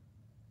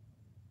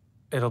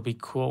 It'll be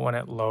cool when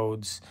it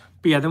loads.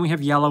 But yeah, then we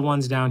have yellow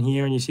ones down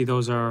here, and you see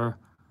those are.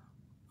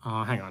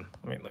 Hang on,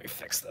 let me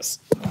fix this.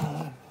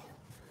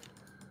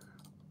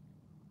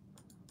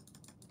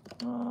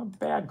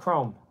 Bad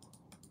Chrome.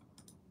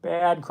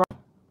 Bad Chrome.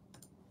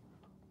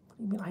 What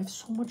do you mean? I have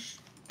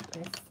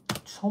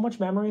so much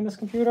memory in this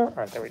computer. All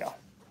right, there we go.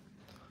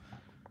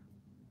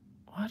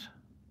 What?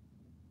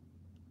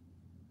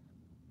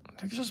 I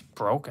think it's just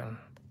broken. I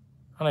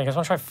don't know, you guys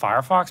want to try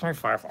Firefox? Maybe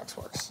Firefox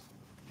works.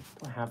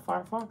 Do I have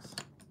Firefox?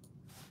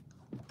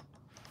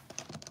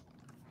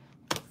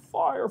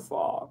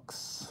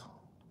 Firefox.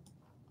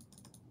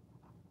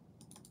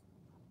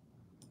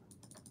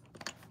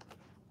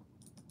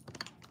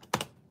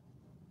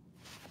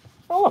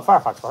 Oh, look,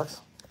 Firefox works.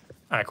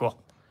 All right, cool.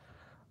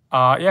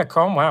 Yeah,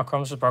 Chrome. Wow,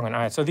 Chrome's just broken.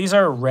 All right, so these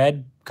are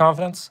red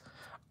confidence.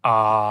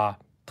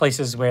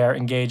 Places where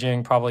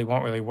engaging probably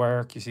won't really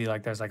work. You see,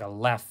 like, there's like a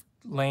left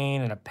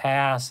lane and a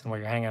pass, and where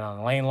you're hanging on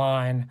the lane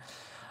line.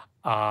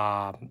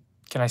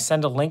 Can I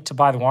send a link to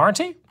buy the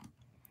warranty?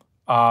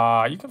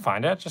 You can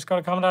find it. Just go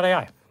to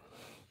comma.ai.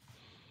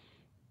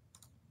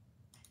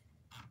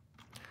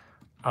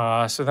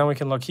 So then we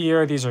can look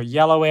here. These are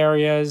yellow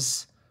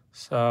areas.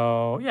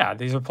 So yeah,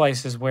 these are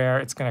places where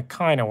it's going to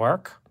kind of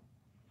work.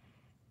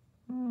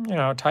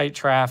 Tight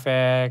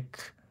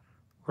traffic,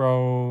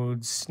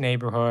 roads,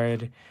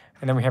 neighborhood.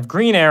 And then we have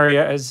green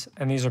areas,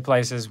 and these are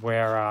places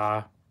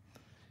where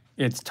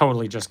it's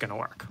totally just going to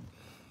work.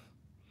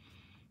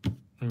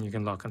 And you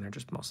can look, and they're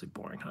just mostly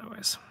boring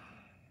highways.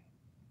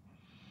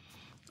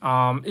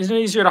 Isn't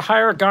it easier to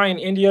hire a guy in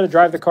India to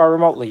drive the car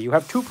remotely? You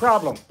have two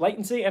problems,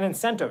 latency and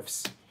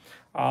incentives.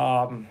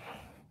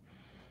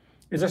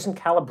 Is there some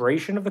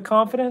calibration of the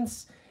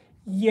confidence?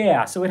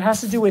 Yeah, so it has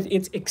to do with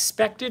its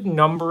expected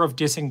number of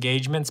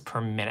disengagements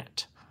per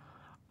minute.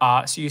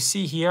 So you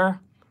see here,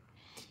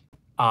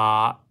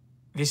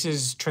 this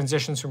is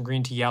transitions from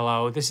green to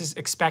yellow. This is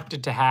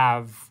expected to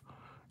have,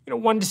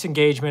 one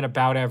disengagement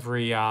about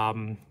every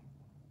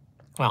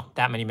Well,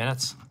 that many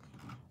minutes.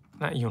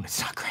 That unit's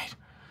not great.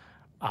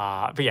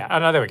 But yeah,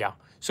 no, there we go.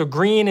 So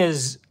green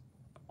is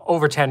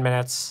over 10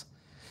 minutes,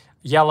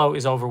 yellow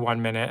is over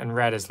 1 minute, and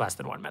red is less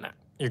than 1 minute.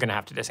 You're gonna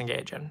have to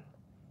disengage in.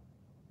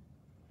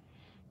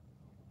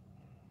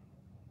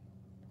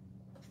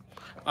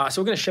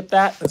 So we're gonna ship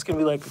that. That's gonna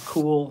be like a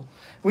cool,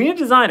 we need a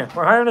designer.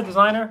 We're hiring a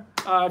designer.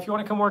 If you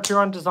wanna come work here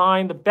on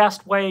design, the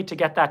best way to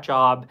get that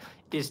job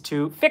is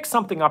to fix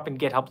something up in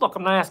GitHub. Look,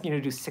 I'm not asking you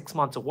to do 6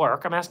 months of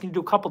work. I'm asking you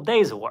to do a couple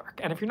days of work.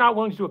 And if you're not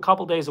willing to do a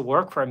couple days of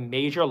work for a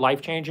major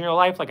life change in your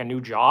life, like a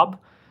new job,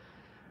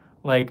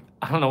 like,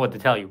 I don't know what to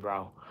tell you,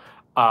 bro.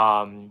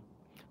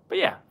 But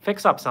yeah,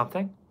 fix up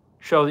something,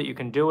 show that you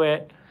can do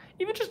it.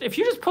 Even just, if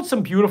you just put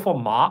some beautiful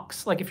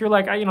mocks, like if you're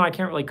like, I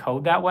can't really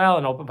code that well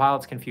and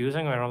OpenPilot's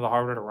confusing, I don't have the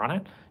hardware to run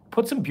it,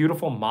 put some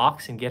beautiful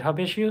mocks in GitHub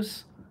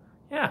issues.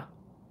 Yeah.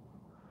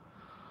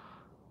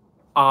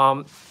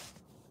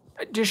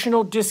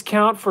 Additional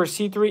discount for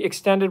C3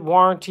 extended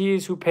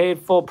warranties who paid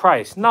full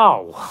price.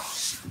 No.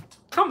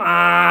 Come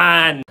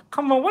on.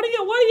 Come on, what are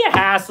you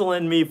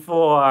hassling me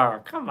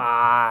for? Come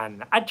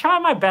on. I try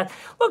my best.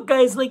 Look,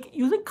 guys, like,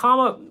 using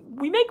comma,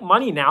 we make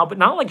money now, but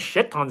not like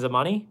shit tons of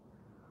money.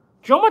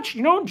 Do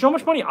you know how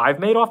much money I've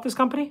made off this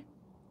company?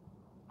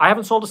 I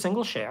haven't sold a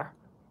single share.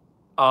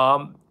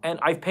 And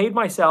I've paid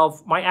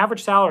myself, my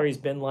average salary's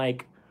been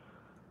like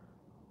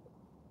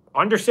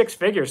under 6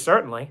 figures,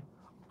 certainly.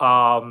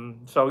 So,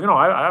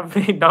 I've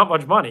made not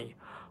much money,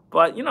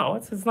 but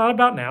it's not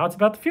about now, it's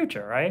about the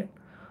future, right?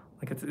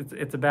 Like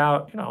it's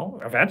about,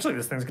 eventually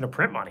this thing's going to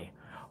print money.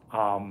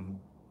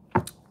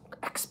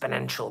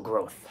 Exponential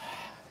growth.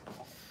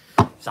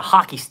 It's a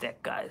hockey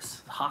stick,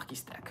 guys. Hockey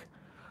stick.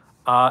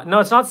 No,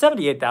 it's not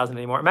 78,000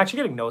 anymore. I'm actually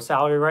getting no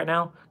salary right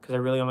now because I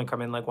really only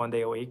come in like 1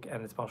 day a week,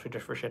 and it's mostly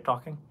just for shit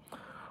talking.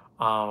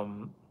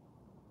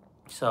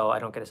 So I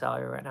don't get a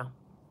salary right now.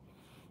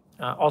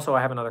 Also,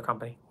 I have another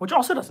company, which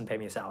also doesn't pay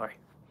me a salary.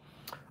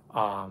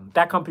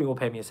 That company will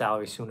pay me a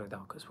salary sooner,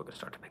 though, because we're going to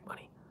start to make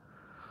money.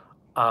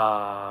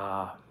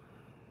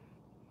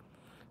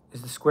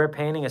 Is the square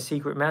painting a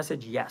secret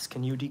message? Yes.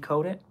 Can you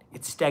decode it?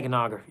 It's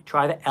steganography.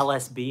 Try the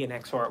LSB and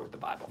XOR it with the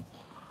Bible.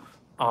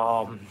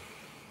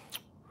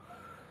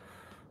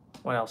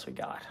 What else we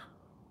got?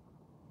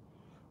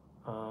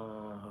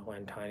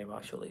 When Tiny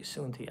Box release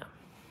soon to you.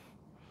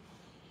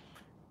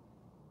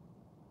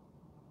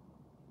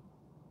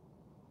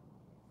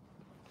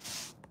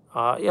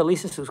 Yeah,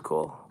 Lisa Sue's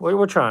cool.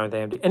 We're trying with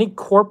AMD. Any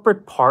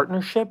corporate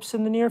partnerships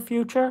in the near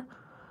future?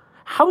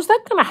 How's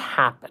that going to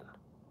happen?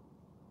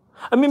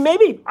 I mean,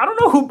 maybe, I don't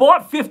know who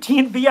bought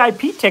 15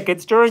 VIP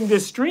tickets during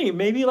this stream.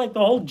 Maybe like the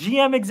whole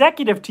GM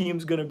executive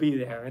team's going to be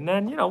there. And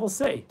then, we'll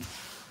see.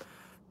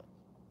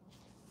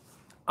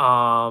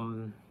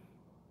 Wow,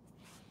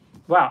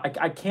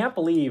 I can't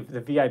believe the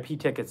VIP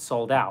tickets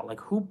sold out.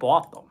 Like, who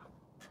bought them?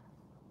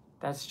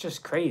 That's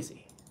just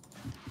crazy.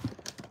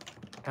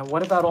 And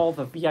what about all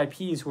the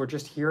VIPs who are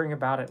just hearing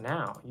about it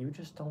now? You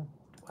just don't,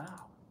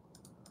 wow.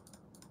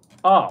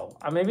 Oh,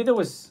 maybe there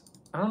was,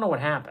 I don't know what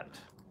happened.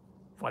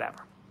 Whatever.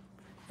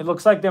 It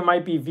looks like there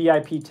might be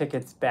VIP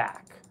tickets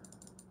back.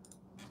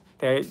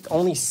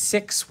 Only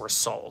 6 were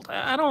sold.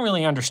 I don't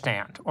really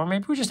understand. Or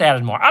maybe we just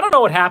added more. I don't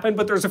know what happened,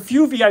 but there's a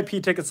few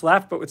VIP tickets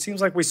left, but it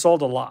seems like we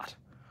sold a lot.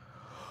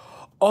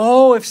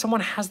 Oh, if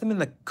someone has them in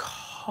the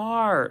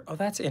car. Oh,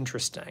 that's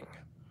interesting.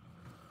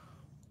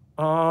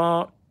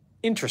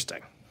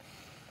 Interesting.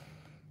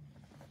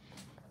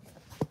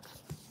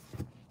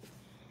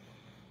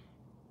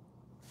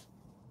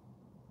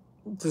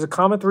 Does a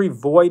comma 3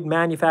 void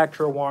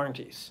manufacturer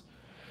warranties?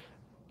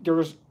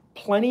 There's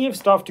plenty of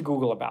stuff to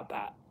Google about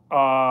that.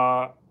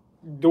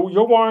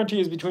 Your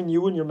warranty is between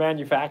you and your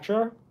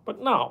manufacturer,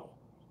 but no.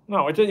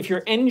 If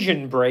your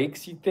engine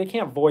breaks, they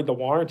can't void the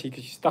warranty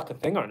because you stuck a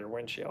thing on your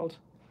windshield.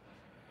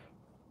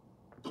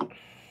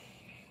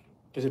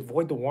 Does it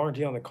void the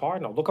warranty on the car?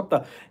 No, look up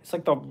it's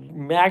like the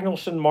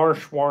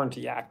Magnuson-Marsh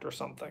Warranty Act or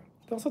something.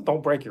 It also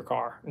don't break your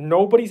car.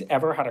 Nobody's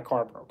ever had a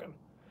car broken.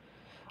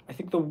 I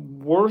think the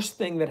worst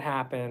thing that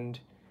happened,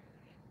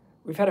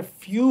 we've had a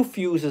few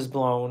fuses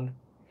blown,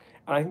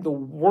 and I think the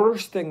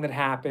worst thing that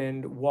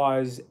happened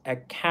was a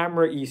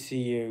camera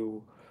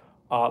ECU.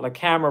 The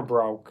camera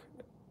broke,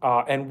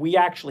 and we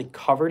actually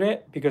covered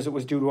it because it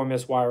was due to a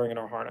miswiring in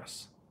our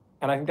harness.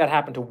 And I think that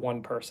happened to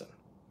one person.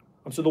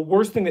 So the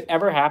worst thing that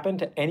ever happened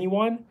to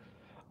anyone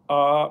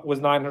was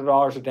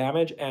 $900 of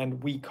damage,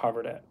 and we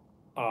covered it.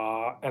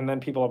 And then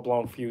people have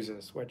blown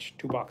fuses, which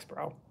 $2,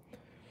 bro.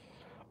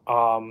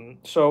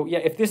 So yeah,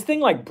 if this thing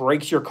like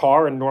breaks your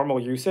car in normal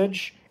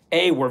usage,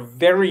 A, we're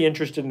very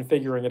interested in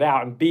figuring it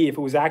out, and B, if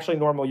it was actually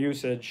normal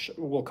usage,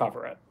 we'll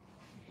cover it.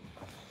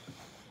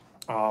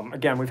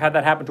 Again, we've had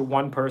that happen to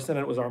one person,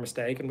 and it was our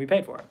mistake, and we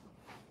paid for it.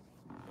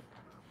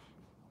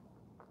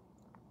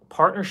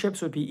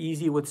 Partnerships would be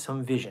easy with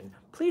some vision.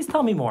 Please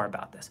tell me more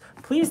about this.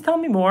 Please tell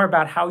me more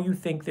about how you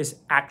think this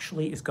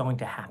actually is going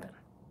to happen.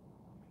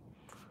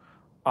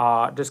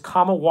 Does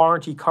comma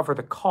warranty cover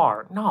the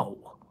car? No.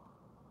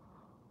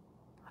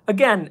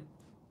 Again,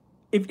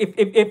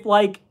 if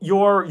like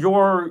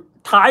your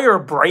tire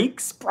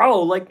breaks,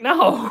 bro, like,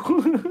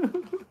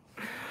 no.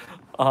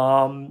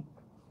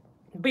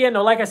 But yeah,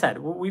 no, like I said,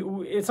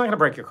 it's not going to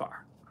break your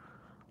car.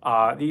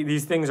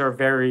 These things are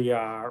very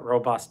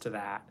robust to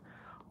that.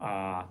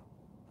 Yeah,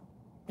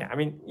 I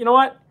mean, you know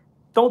what?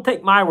 Don't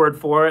take my word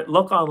for it.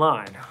 Look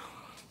online.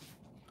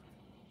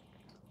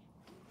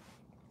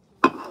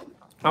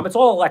 It's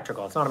all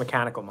electrical. It's not a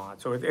mechanical mod.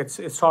 So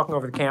it's talking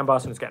over the CAN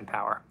bus and it's getting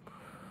power.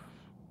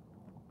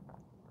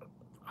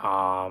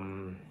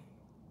 Can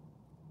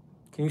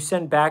you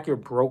send back your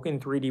broken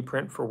 3D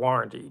print for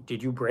warranty?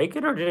 Did you break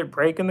it or did it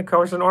break in the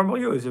course of normal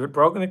use? If it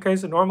broke in the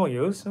case of normal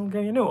use, I'll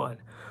get you a new one.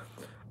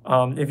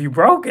 If you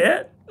broke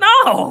it,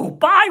 no,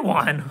 buy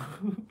one.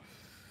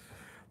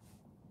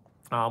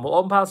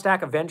 Will OpenPilot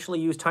Stack eventually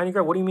use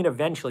TinyGrad? What do you mean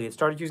eventually? It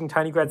started using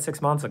TinyGrad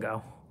 6 months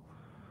ago.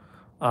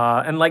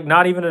 And like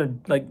not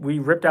even we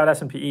ripped out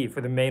SMPE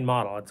for the main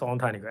model. It's all in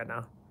TinyGrad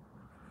now.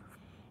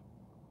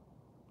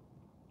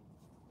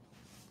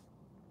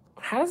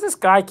 How does this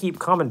guy keep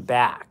coming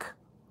back?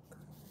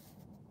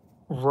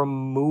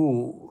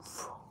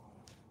 Remove.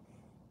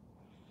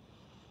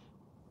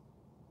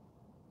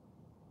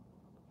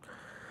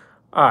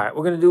 All right,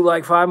 we're going to do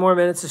like 5 more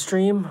minutes of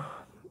stream.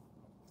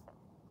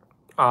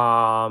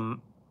 I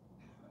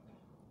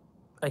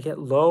get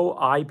low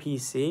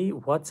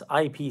IPC. What's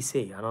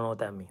IPC? I don't know what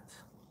that means.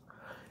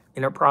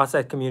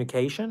 Inter-process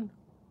communication?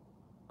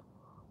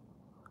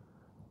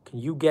 Can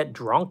you get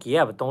drunk?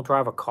 Yeah, but don't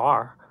drive a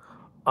car.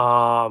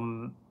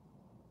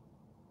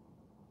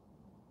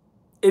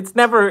 It's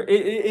never,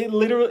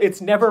 literally, it's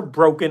never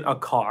broken a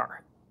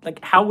car.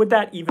 Like, how would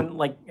that even,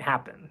 like,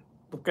 happen?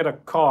 Look at a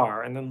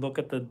car and then look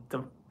at the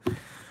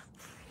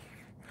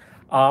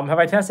have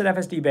I tested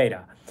FSD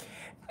beta?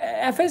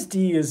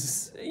 FSD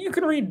is, you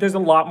can read, there's a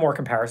lot more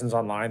comparisons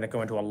online that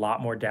go into a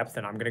lot more depth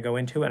than I'm going to go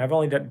into, and I've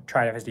only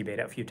tried FSD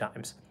beta a few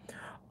times.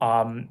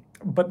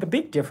 But the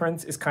big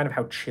difference is kind of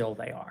how chill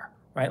they are,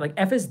 right? Like,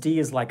 FSD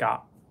is like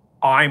a,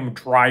 I'm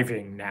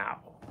driving now.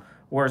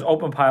 Whereas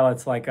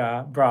OpenPilot's like,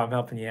 bro, I'm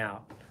helping you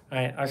out.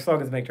 Right? Our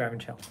slogans make driving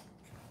chill.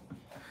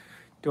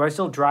 Do I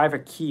still drive a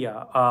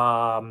Kia?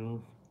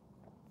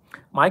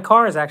 My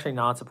car is actually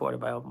not supported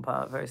by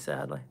OpenPilot, very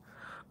sadly.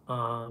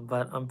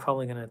 But I'm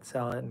probably going to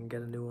sell it and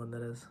get a new one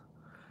that is.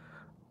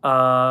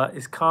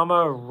 Is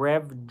comma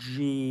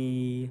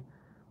RevG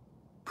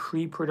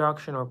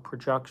pre-production or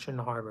production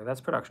hardware?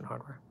 That's production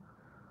hardware.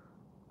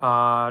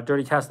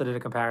 Dirty Tesla did a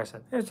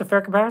comparison. It's a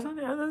fair comparison.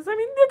 Yeah, I mean,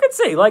 you could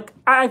see. Like,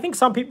 I think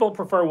some people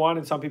prefer one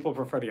and some people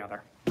prefer the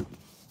other.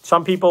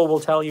 Some people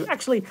will tell you.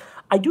 Actually,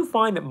 I do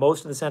find that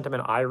most of the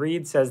sentiment I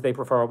read says they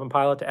prefer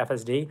OpenPilot to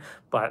FSD,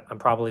 but I'm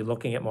probably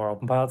looking at more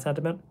OpenPilot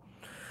sentiment.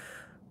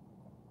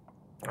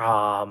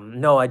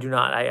 No, I do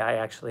not. I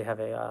actually have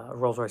a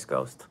Rolls-Royce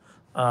Ghost.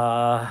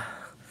 OpenPilot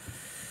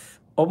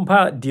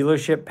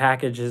dealership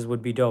packages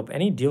would be dope.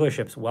 Any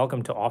dealership's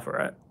welcome to offer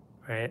it,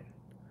 right?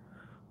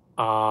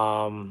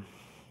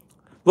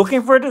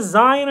 Looking for a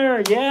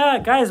designer. Yeah,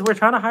 guys, we're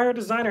trying to hire a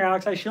designer,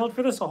 Alex. I shilled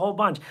for this a whole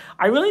bunch.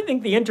 I really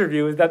think the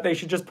interview is that they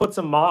should just put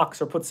some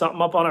mocks or put something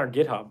up on our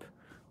GitHub,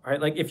 right?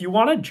 Like, if you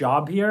want a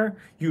job here,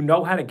 you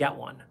know how to get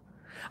one.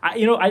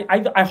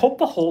 I hope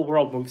the whole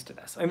world moves to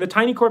this. I mean, the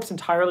Tiny Corp's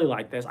entirely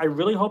like this. I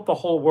really hope the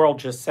whole world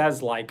just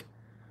says, like,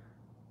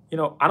 I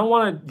don't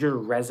want your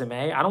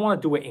resume. I don't want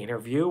to do an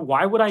interview.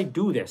 Why would I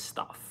do this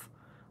stuff?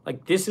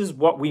 Like, this is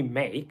what we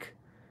make.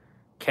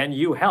 Can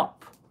you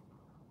help?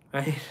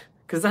 Right?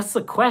 Because that's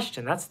the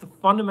question. That's the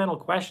fundamental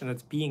question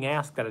that's being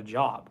asked at a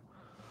job.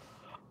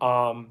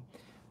 And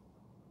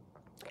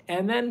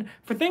then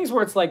for things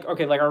where it's like,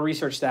 okay, like our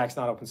research stack's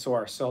not open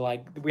source. So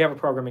like we have a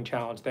programming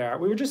challenge there.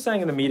 We were just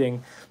saying in the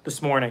meeting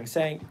this morning,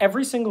 saying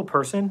every single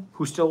person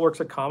who still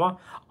works at Comma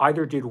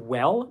either did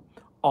well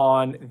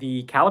on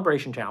the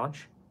calibration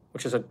challenge,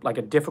 which is like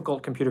a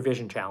difficult computer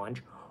vision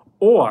challenge,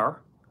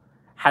 or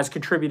has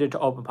contributed to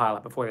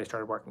OpenPilot before they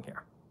started working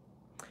here.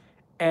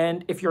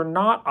 And if you're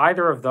not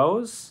either of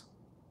those,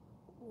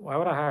 why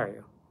would I hire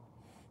you?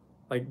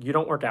 Like, you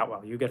don't work out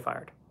well, you get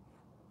fired.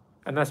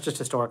 And that's just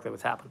historically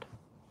what's happened.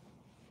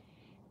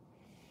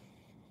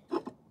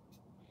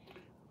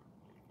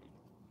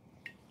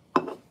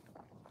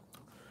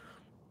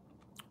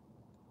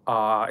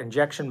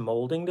 Injection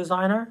molding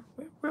designer.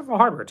 We have a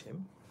hardware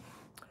team.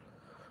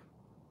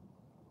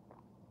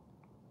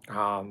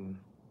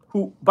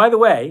 Who, by the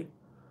way,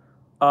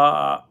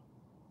 the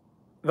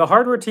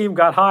hardware team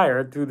got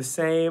hired through the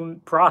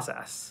same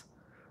process.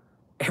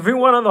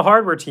 Everyone on the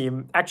hardware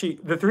team, actually,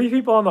 the 3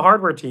 people on the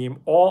hardware team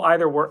all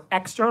either were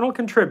external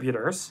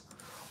contributors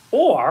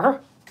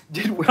or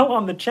did well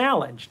on the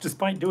challenge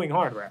despite doing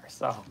hardware.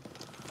 So,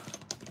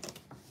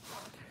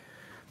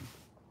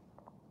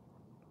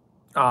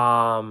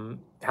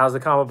 how's the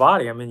comma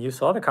body? I mean, you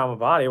saw the comma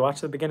body.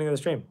 Watch the beginning of the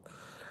stream.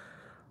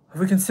 Have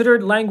we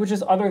considered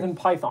languages other than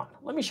Python?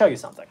 Let me show you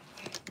something.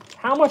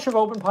 How much of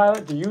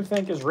OpenPilot do you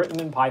think is written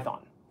in Python?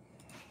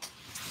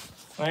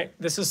 Right?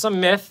 This is some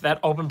myth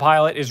that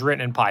OpenPilot is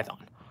written in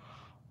Python.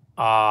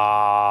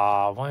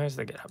 Why is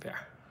the GitHub here?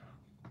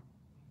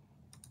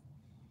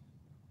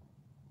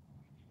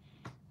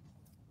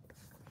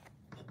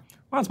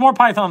 Well, it's more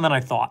Python than I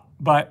thought,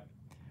 but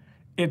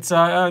it's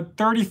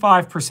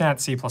 35%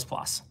 C++.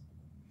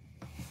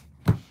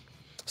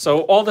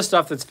 So all the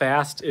stuff that's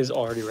fast is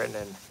already written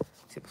in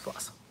C++.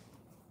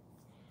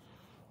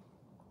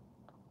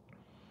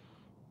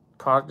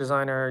 Product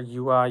designer,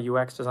 UI,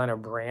 UX designer,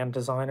 brand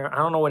designer. I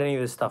don't know what any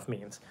of this stuff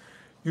means.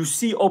 You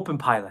see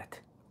OpenPilot.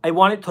 I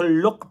want it to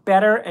look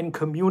better and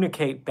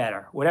communicate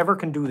better. Whatever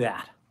can do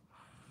that.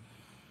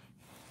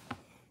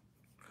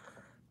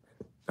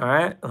 All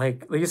right,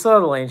 like you saw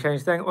the lane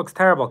change thing. It looks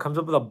terrible. It comes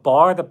up with a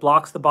bar that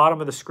blocks the bottom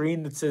of the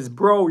screen that says,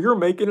 bro, you're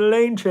making a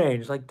lane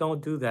change. Like,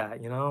 don't do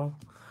that, you know?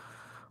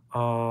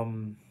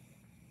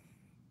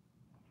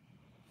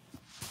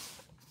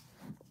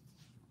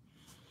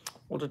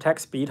 We'll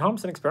detect speed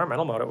humps in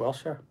experimental mode. It will,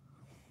 sure.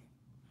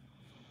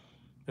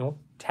 You won't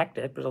detect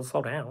it, but it'll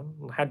slow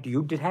down. How do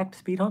you detect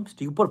speed humps?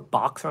 Do you put a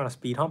box on a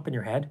speed hump in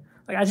your head?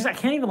 Like, I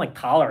can't even, like,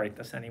 tolerate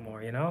this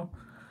anymore, you know?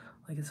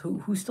 Like, it's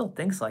who still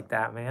thinks like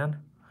that, man?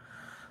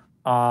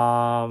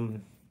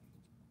 Will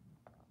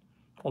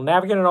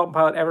Navigate and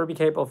OpenPilot ever be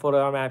capable of fully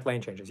automatic lane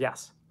changes?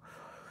 Yes.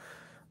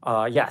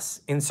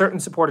 Yes, in certain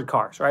supported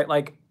cars, right?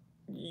 Like,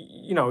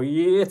 you know,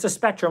 it's a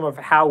spectrum of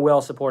how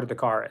well supported the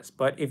car is.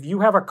 But if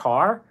you have a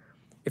car,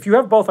 if you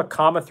have both a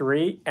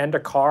comma.3 and a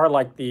car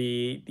like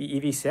the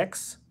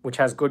EV6, which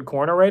has good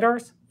corner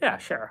radars, yeah,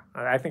 sure.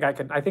 I think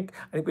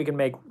we can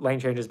make lane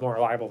changes more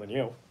reliable than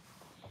you.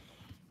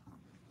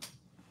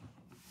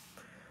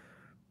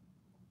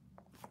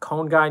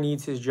 Cone guy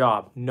needs his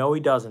job. No, he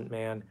doesn't,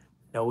 man.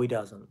 No, he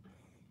doesn't.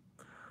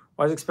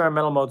 Why is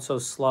experimental mode so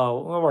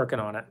slow? We're working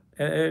on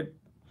it.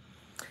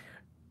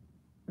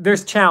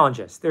 There's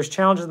challenges. There's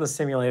challenges in the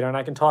simulator, and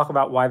I can talk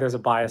about why there's a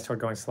bias toward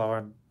going slower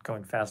and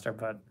going faster,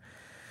 but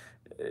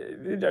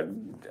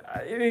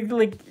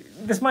like,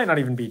 this might not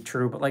even be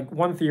true, but like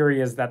one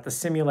theory is that the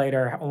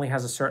simulator only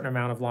has a certain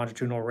amount of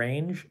longitudinal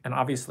range, and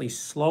obviously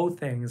slow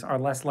things are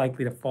less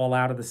likely to fall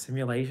out of the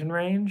simulation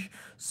range,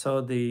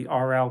 so the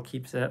RL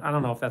keeps it. I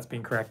don't know if that's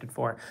being corrected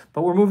for,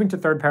 but we're moving to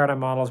third paradigm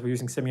models. We're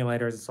using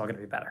simulators. It's all going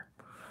to be better.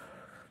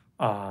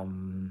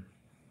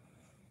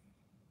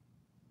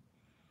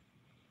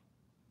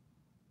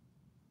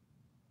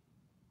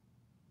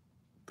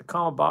 The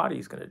comma body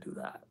is going to do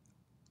that.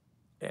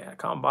 Yeah,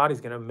 comma body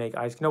is going to make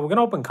ice. No, we're going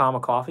to open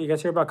comma coffee. You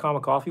guys hear about comma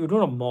coffee? We're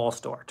doing a mall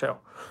store, too.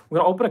 We're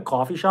going to open a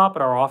coffee shop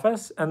at our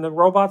office, and the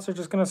robots are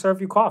just going to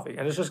serve you coffee.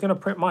 And it's just going to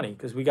print money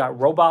because we got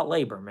robot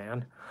labor,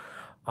 man.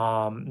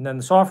 And then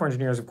the software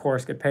engineers, of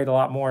course, get paid a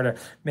lot more to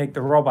make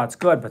the robots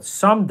good. But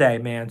someday,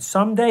 man,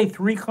 someday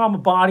 3 comma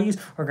bodies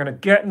are going to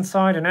get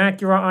inside an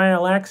Acura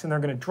ILX, and they're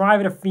going to drive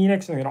it to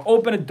Phoenix, and they're going to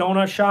open a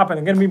donut shop, and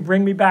they're going to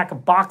bring me back a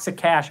box of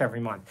cash every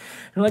month.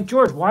 And I'm like,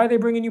 George, why are they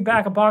bringing you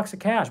back a box of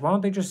cash? Why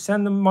don't they just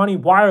send the money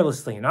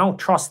wirelessly? And I don't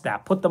trust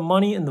that. Put the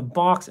money in the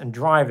box and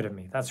drive it to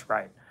me. That's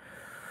right.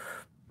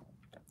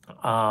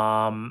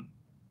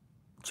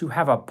 To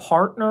have a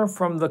partner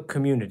from the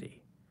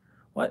community.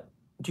 What?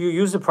 Do you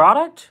use the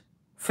product?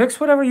 Fix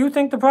whatever you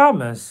think the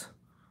problem is.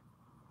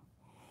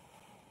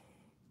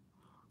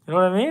 You know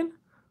what I mean?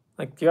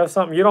 Like, do you have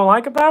something you don't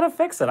like about it?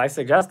 Fix it. I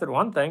suggested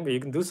one thing, but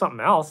you can do something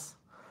else.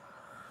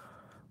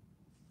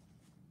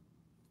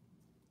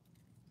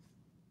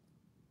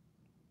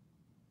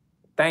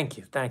 Thank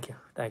you. I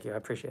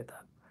appreciate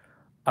that.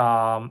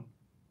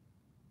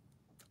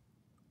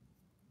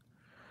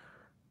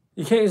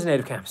 You can't use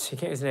native cams. You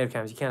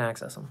can't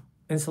access them.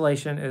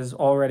 Installation is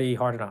already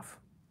hard enough.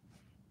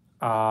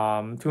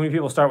 Too many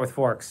people start with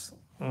forks.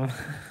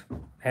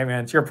 Hey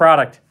man, it's your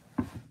product.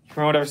 You can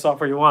run whatever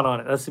software you want on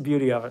it. That's the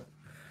beauty of it.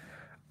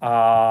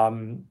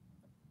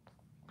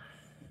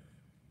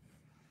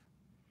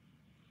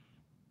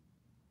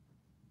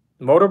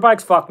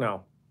 Motorbikes, fuck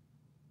no.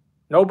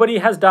 Nobody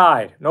has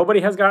died.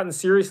 Nobody has gotten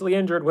seriously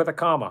injured with a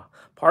comma.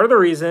 Part of the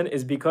reason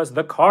is because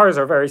the cars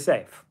are very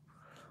safe.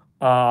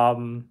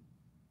 Not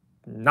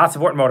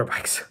supporting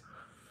motorbikes.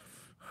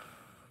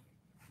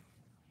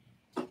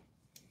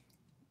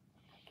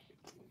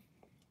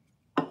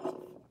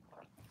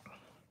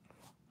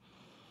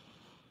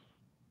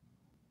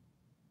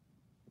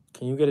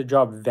 Can you get a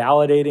job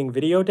validating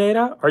video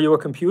data? Are you a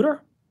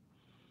computer?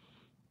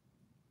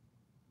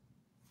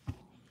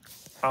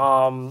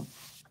 None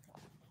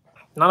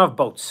of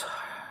boats.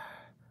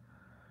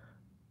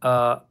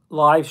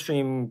 Live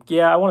stream.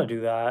 Yeah, I want to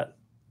do that.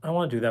 I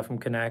want to do that from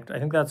Connect. I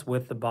think that's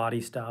with the body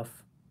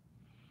stuff.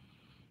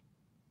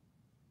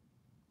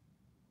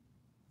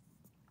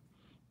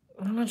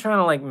 I'm not trying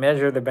to like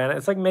measure the benefit.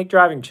 It's like make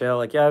driving chill.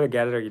 Like you either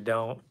get it or you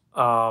don't.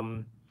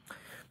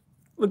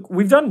 Look,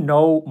 we've done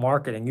no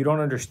marketing. You don't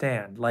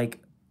understand. Like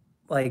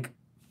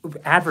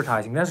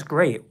advertising, that's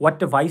great. What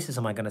devices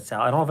am I going to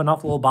sell? I don't have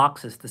enough little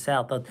boxes to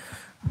sell.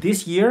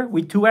 This year,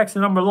 we 2x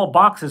the number of little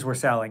boxes we're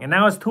selling. And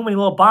now it's too many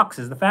little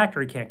boxes. The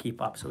factory can't keep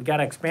up. So we got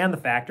to expand the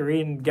factory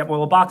and get more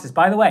little boxes.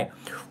 By the way,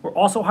 we're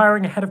also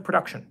hiring a head of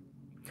production.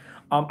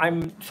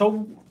 I'm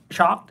so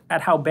shocked at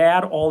how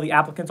bad all the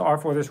applicants are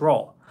for this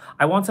role.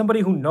 I want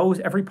somebody who knows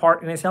every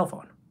part in a cell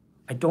phone.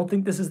 I don't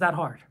think this is that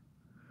hard.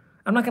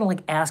 I'm not going to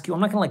like ask you, I'm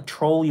not going to like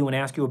troll you and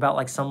ask you about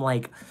like some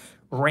like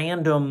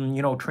random,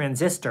 you know,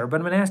 transistor, but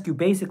I'm going to ask you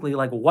basically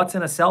like what's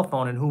in a cell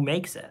phone and who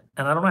makes it.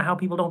 And I don't know how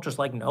people don't just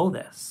like know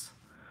this.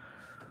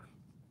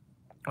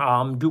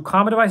 Do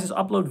comma devices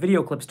upload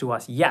video clips to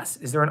us? Yes.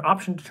 Is there an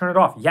option to turn it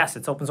off? Yes,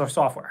 it's open source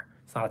software.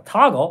 It's not a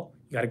toggle.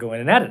 You got to go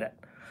in and edit it.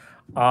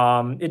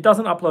 It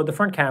doesn't upload. The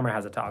front camera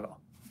has a toggle.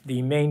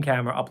 The main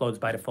camera uploads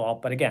by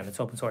default, but again, it's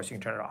open source. You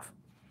can turn it off.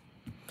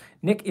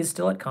 Nick is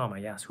still at comma,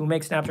 yes. Who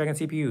makes Snapdragon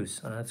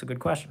CPUs? That's a good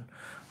question.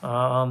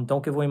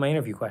 Don't give away my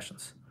interview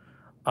questions.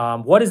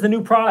 What is the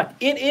new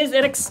product? It is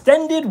an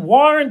extended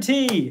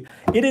warranty.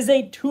 It is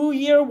a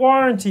 2-year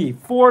warranty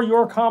for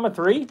your comma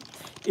 3.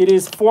 It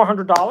is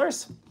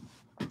 $400.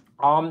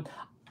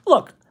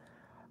 Look,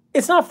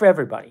 it's not for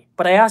everybody,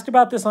 but I asked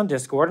about this on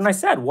Discord and I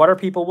said, what are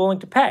people willing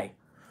to pay?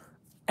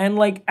 And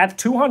like at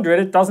 200,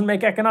 it doesn't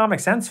make economic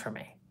sense for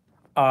me.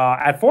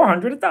 At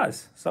 400, it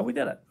does. So we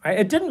did it. Right?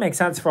 It didn't make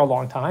sense for a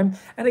long time.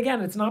 And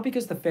again, it's not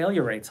because the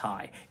failure rate's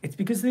high. It's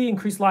because of the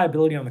increased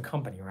liability on the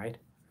company, right?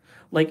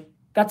 Like,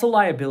 that's a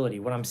liability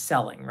when I'm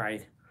selling,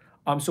 right?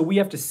 So we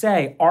have to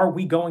say, are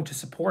we going to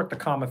support the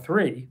comma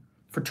 3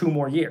 for 2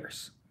 more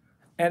years?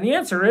 And the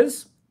answer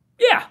is,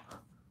 yeah.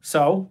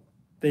 So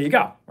there you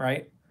go,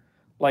 right?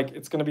 Like,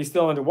 it's going to be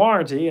still under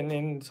warranty.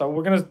 And so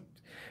we're going to,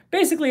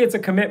 basically, it's a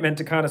commitment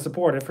to kind of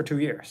support it for 2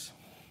 years.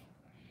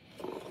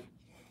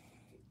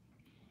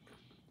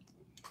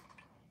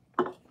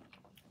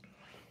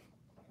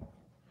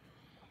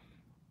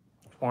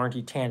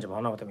 Warranty tangible, I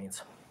don't know what that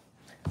means.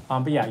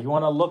 But yeah, you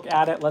want to look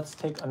at it. Let's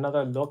take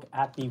another look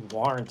at the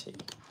warranty.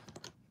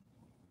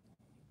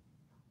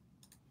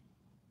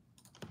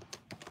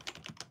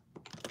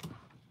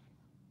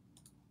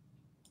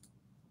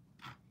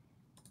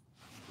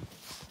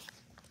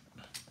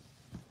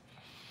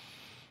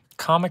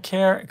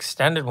 commacare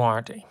extended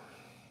warranty.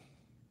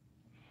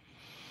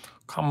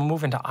 Comma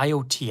move into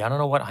IoT. I don't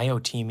know what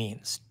IoT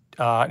means.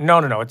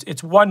 No.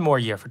 It's 1 more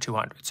year for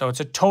 200. So it's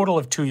a total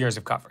of 2 years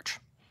of coverage.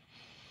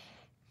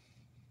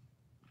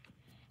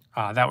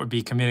 That would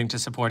be committing to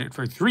support it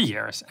for 3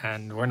 years,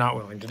 and we're not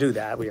willing to do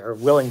that. We are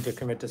willing to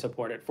commit to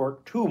support it for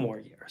 2 more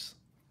years.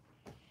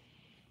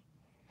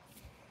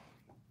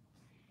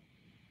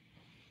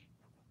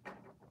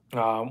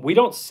 We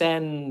don't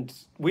send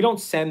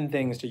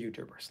things to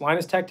YouTubers.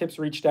 Linus Tech Tips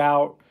reached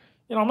out.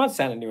 You know, I'm not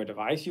sending you a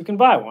device. You can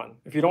buy one.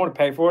 If you don't want to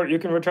pay for it, you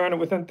can return it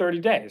within 30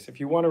 days. If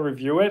you want to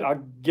review it,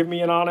 give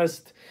me an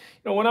honest.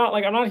 You know,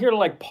 I'm not here to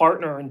like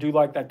partner and do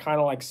like that kind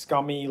of like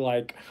scummy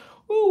like.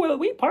 Oh, well,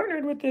 we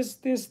partnered with this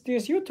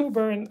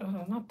YouTuber, and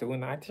I'm not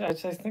doing that. I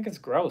just think it's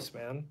gross,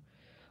 man.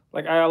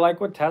 Like, I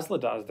like what Tesla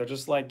does. They're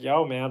just like,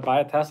 yo, man, buy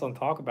a Tesla and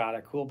talk about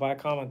it. Cool, buy a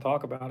comma and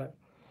talk about it.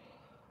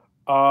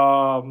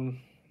 1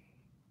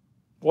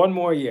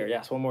 more year.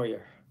 Yes, 1 more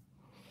year.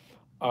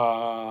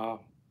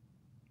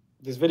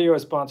 This video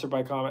is sponsored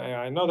by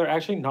comma.ai. No, they're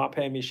actually not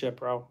paying me shit,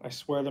 bro. I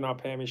swear they're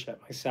not paying me shit.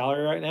 My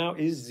salary right now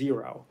is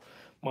 0.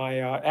 My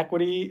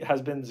equity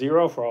has been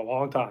 0 for a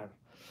long time.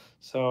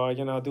 So,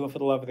 you know, do it for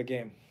the love of the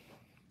game.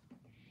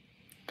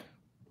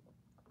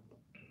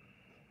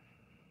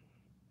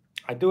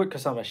 I do it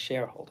because I'm a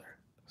shareholder.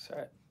 That's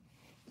right.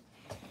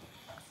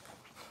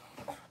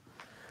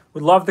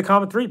 Would love the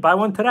comma 3. Buy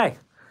one today.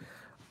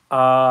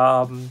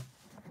 Oh,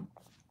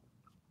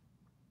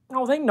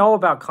 they know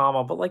about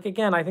comma, but like,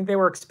 again, I think they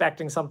were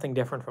expecting something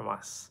different from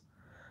us.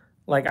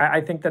 Like, I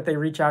think that they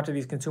reach out to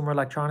these consumer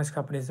electronics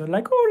companies. They're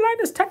like, oh,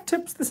 Linus Tech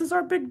Tips, this is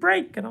our big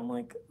break. And I'm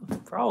like,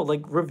 bro,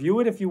 like, review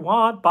it if you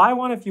want. Buy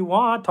one if you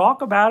want.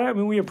 Talk about it. I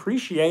mean, we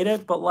appreciate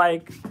it. But,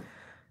 like,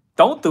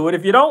 don't do it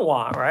if you don't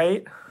want,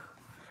 right?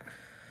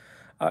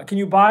 Can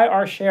you buy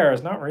our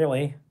shares? Not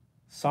really.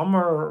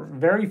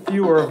 Very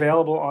few are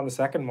available on the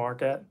second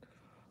market.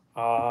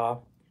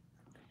 But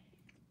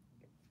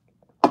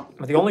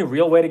the only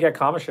real way to get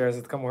comma shares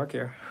is to come work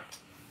here.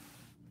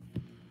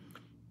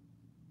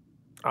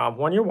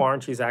 1-year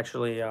warranty is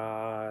actually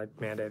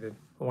mandated.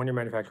 1-year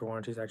manufacturer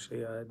warranty is actually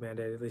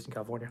mandated, at least in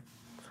California.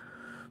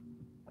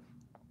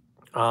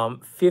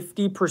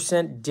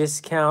 50%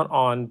 discount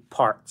on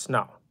parts.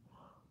 No.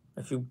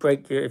 If you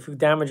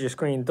damage your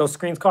screen, those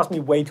screens cost me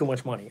way too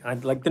much money.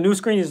 Like, the new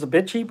screen is a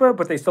bit cheaper,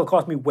 but they still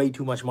cost me way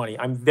too much money.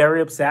 I'm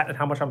very upset at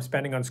how much I'm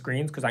spending on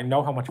screens because I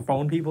know how much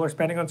phone people are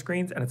spending on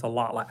screens, and it's a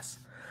lot less.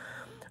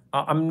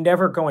 I'm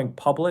never going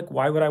public.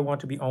 Why would I want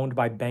to be owned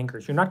by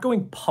bankers? You're not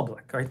going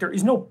public, right? There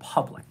is no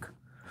public.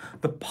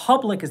 The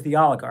public is the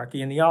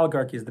oligarchy, and the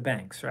oligarchy is the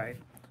banks, right?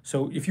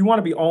 So if you want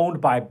to be owned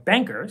by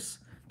bankers,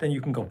 then you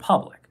can go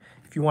public.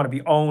 If you want to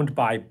be owned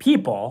by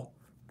people,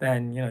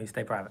 then, you know, you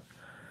stay private.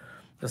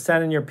 You'll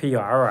send in your PR.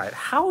 All right.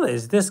 How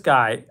is this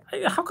guy?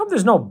 How come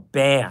there's no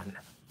ban?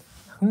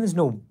 How come there's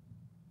no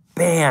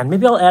ban?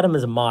 Maybe I'll add him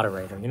as a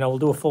moderator. You know, we'll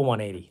do a full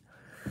 180.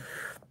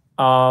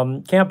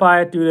 Can't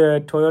buy it due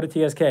to Toyota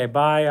TSK.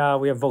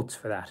 We have votes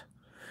for that.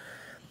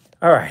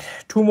 All right,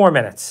 2 more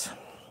minutes.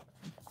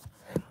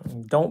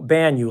 Don't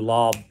ban you,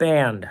 law.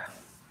 Banned.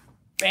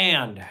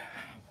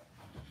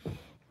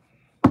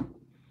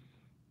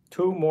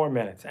 2 more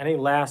minutes. Any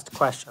last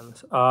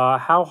questions?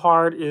 How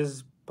hard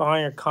is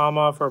buying a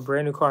comma for a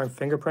brand new car and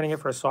fingerprinting it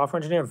for a software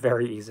engineer?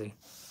 Very easy.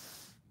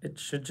 It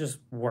should just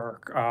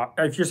work.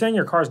 If you're saying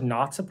your car is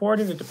not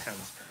supported, it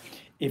depends.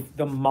 If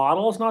the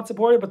model is not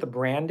supported, but the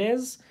brand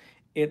is,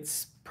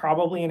 it's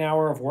probably an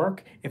hour of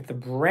work. If the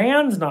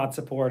brand's not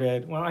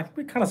supported, well, I think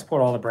we kind of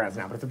support all the brands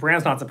now, but if the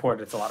brand's not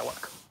supported, it's a lot of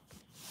work.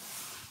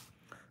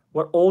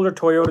 What older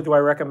Toyota do I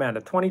recommend?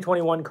 A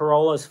 2021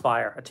 Corolla is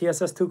fire. A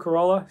TSS2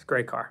 Corolla is a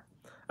great car.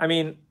 I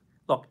mean,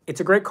 look,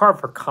 it's a great car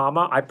for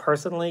comma. I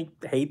personally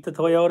hate the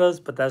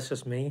Toyotas, but that's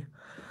just me.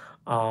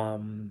 I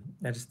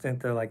just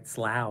think they're like, it's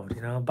loud,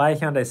 you know? Buy a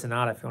Hyundai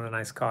Sonata if you want a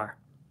nice car.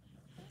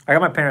 I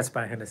got my parents to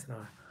buy a Hyundai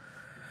Sonata.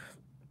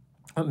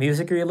 What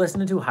music are you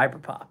listening to?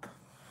 Hyperpop.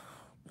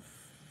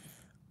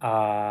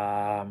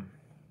 How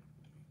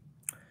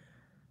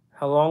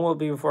long will it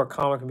be before a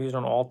comma can be used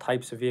on all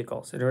types of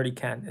vehicles? It already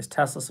can. Is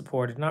Tesla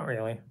supported? Not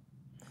really.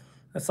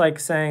 It's like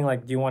saying,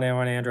 like, do you want to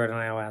run Android and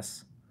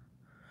iOS?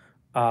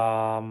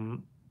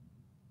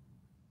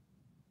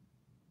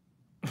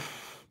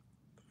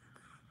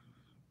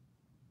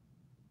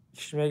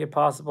 Should make it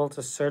possible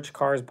to search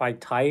cars by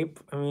type.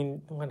 I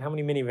mean, how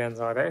many minivans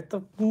are there?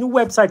 The new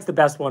website's the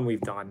best one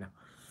we've done.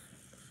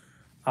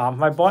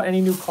 Have I bought any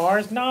new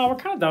cars? No, we're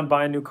kind of done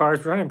buying new cars.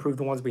 We're trying to improve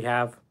the ones we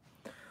have.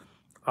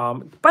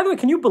 By the way,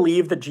 can you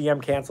believe that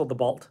GM canceled the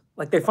Bolt?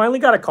 Like, they finally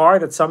got a car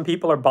that some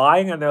people are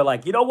buying, and they're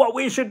like, you know what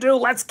we should do?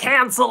 Let's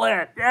cancel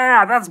it.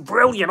 Yeah, that's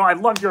brilliant. I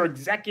love your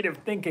executive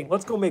thinking.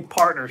 Let's go make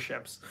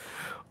partnerships.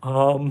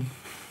 Why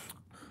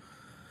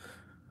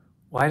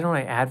don't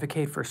I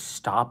advocate for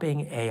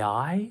stopping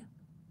AI?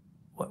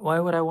 Why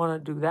would I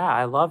want to do that?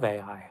 I love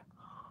AI.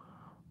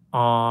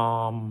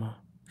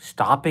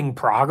 Stopping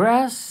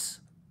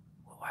progress?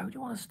 Why would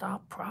you want to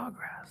stop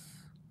progress?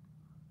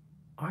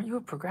 Aren't you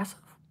a progressive?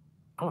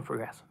 I'm a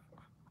progressive.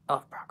 I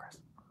love progress.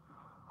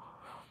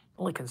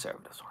 Only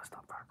conservatives want to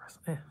stop progress.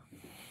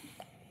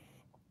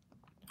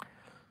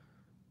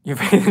 Your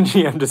faith in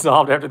GM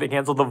dissolved after they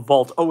canceled the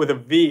Volt. Oh, with a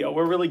V. Oh,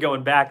 we're really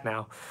going back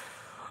now.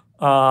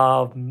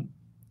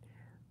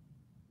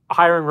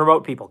 Hiring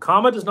remote people.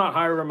 Comma does not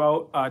hire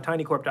remote.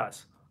 Tiny Corp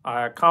does.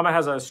 Comma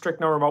has a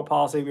strict no remote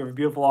policy. We have a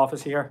beautiful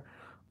office here.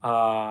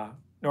 No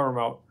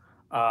remote.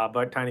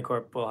 But Tiny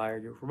Corp will hire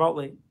you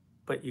remotely,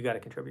 but you got to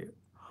contribute.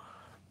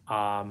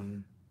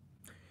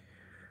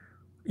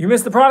 You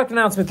missed the product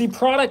announcement. The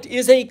product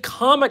is a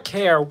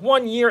commacare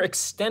 1-year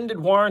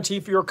extended warranty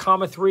for your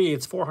comma 3.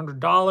 It's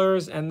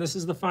 $400, and this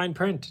is the fine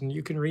print, and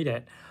you can read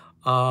it.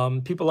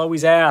 People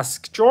always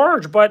ask,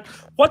 George, but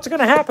what's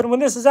going to happen when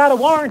this is out of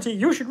warranty?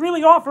 You should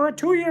really offer a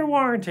 2-year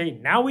warranty.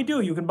 Now we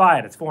do. You can buy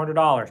it. It's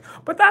 $400.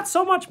 But that's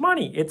so much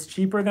money. It's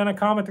cheaper than a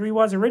comma 3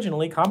 was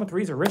originally. Comma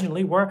 3s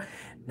originally were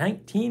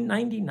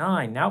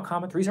 $19.99. Now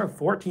comma 3s are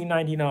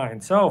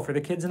 $14.99. So for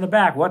the kids in the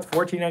back, what's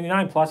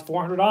 $14.99 plus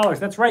 $400?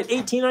 That's right,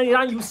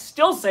 $18.99. You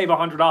still save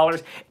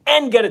 $100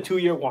 and get a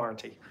 2-year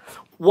warranty.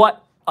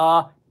 What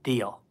a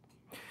deal.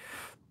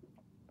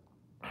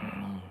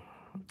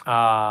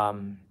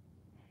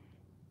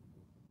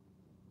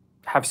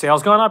 Have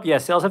sales gone up?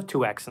 Yes, sales have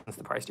 2x since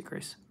the price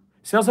decrease.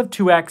 Sales have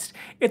 2x.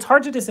 It's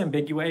hard to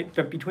disambiguate,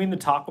 but between the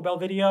Taco Bell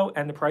video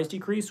and the price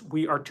decrease,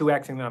 we are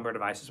 2xing the number of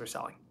devices we're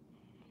selling.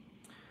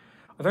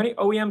 Are there any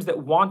OEMs that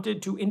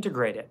wanted to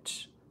integrate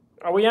it?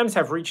 OEMs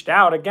have reached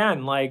out,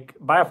 again, like,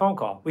 buy a phone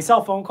call. We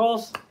sell phone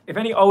calls. If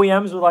any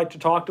OEMs would like to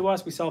talk to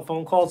us, we sell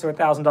phone calls for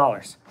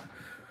 $1,000.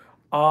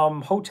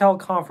 Hotel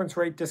conference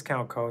rate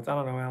discount codes. I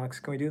don't know, Alex.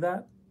 Can we do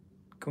that?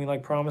 Can we,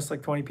 like, promise,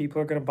 like, 20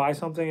 people are going to buy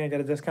something and get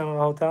a discount on a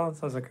hotel? It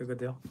sounds like a good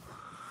deal.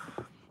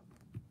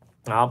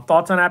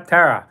 Thoughts on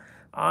Aptera?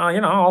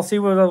 You know, I'll see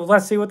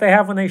let's see what they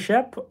have when they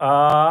ship. You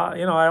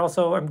know, I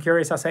also am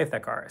curious how safe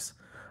that car is.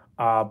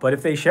 But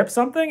if they ship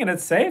something and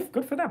it's safe,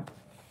 good for them.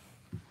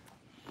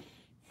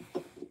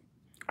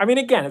 I mean,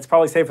 again, it's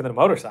probably safer than a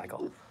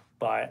motorcycle,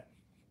 but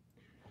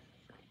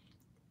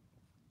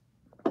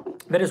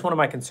that is one of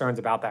my concerns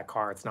about that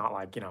car. It's not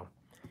like, you know,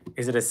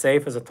 is it as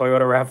safe as a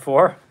Toyota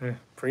RAV4?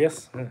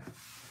 Prius?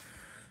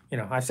 You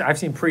know, I've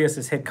seen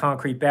Priuses hit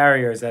concrete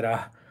barriers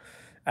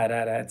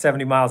at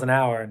 70 miles an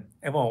hour and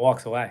everyone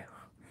walks away.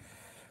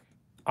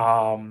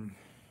 I've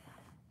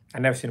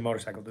never seen a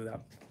motorcycle do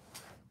that.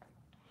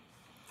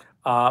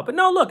 But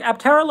no, look,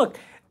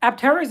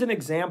 Aptera is an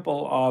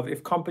example of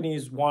if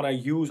companies want to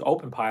use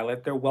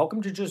OpenPilot, they're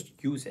welcome to just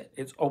use it.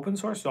 It's open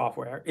source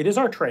software. It is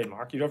our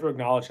trademark. You have to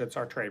acknowledge that it's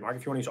our trademark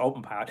if you want to use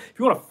OpenPilot. If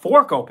you want to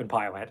fork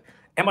OpenPilot,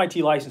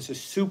 MIT license is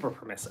super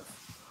permissive.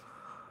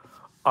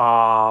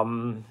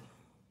 Your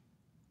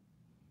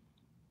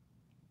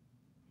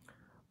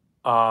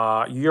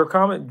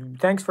comment,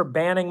 thanks for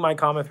banning my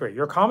comma 3.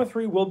 Your comma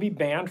 3 will be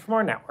banned from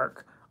our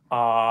network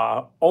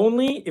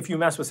only if you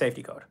mess with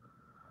safety code.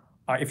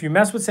 If you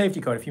mess with safety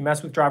code, if you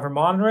mess with driver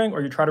monitoring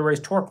or you try to raise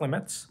torque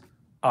limits,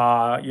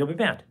 you'll be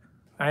banned,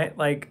 right?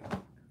 Like,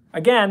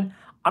 again,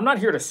 I'm not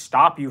here to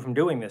stop you from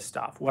doing this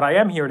stuff. What I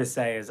am here to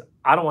say is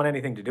I don't want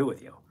anything to do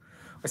with you.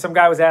 Or some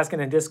guy was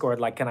asking in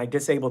Discord, like, can I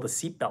disable the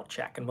seatbelt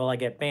check and will I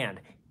get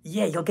banned?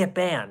 Yeah, you'll get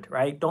banned,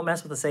 right? Don't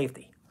mess with the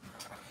safety.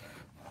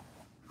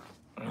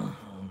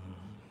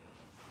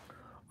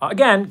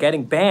 Again,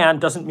 getting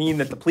banned doesn't mean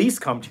that the police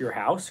come to your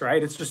house,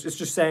 right? It's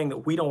just saying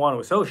that we don't want to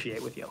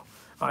associate with you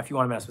if you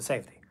want to mess with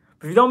safety.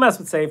 But if you don't mess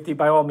with safety,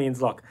 by all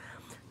means, look,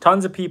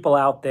 tons of people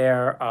out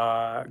there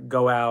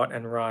go out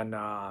and run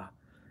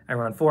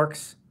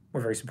forks.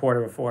 We're very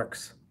supportive of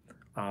forks.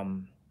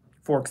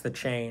 Forks that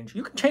change.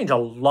 You can change a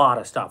lot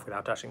of stuff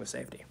without touching the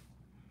safety.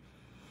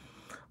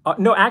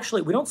 No,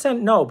 actually, we don't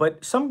send, no,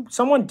 but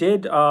someone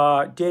did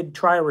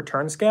try a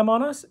return scam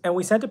on us, and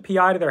we sent a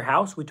PI to their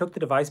house. We took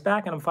the device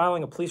back, and I'm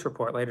filing a police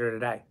report later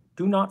today.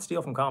 Do not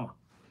steal from Comma.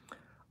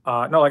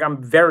 No, like,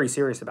 I'm very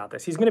serious about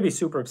this. He's going to be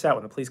super upset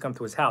when the police come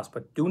to his house,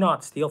 but do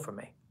not steal from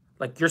me.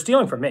 Like, you're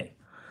stealing from me.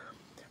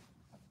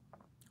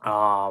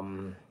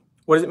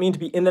 What does it mean to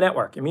be in the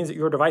network? It means that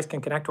your device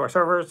can connect to our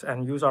servers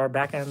and use our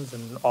backends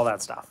and all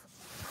that stuff.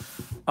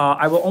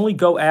 I will only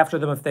go after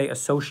them if they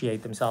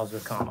associate themselves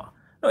with Comma.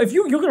 No, if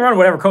you can run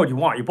whatever code you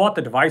want. You bought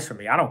the device from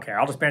me. I don't care.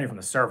 I'll just ban you from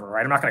the server,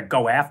 right? I'm not going to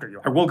go after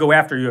you. I will go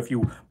after you if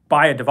you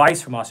buy a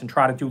device from us and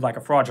try to do like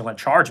a fraudulent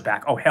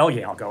chargeback. Oh, hell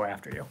yeah, I'll go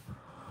after you.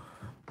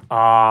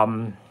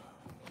 All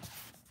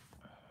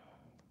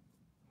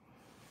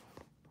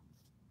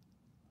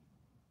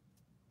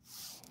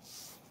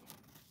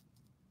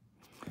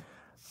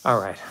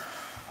right.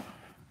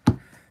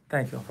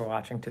 Thank you all for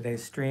watching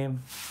today's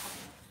stream.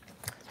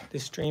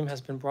 This stream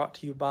has been brought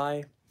to you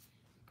by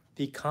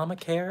the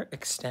commacare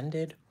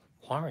extended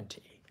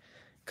warranty.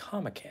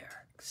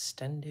 Commacare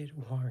extended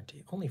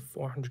warranty, only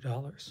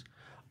 $400.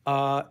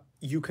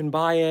 You can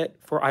buy it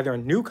for either a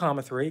new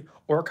Comma 3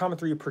 or a Comma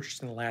 3 you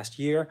purchased in the last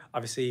year.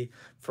 Obviously,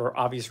 for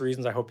obvious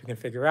reasons, I hope you can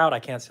figure out, I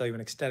can't sell you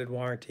an extended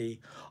warranty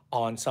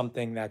on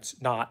something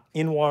that's not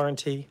in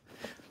warranty.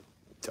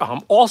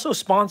 Also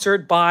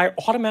sponsored by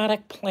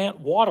Automatic Plant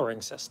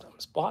Watering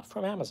Systems, bought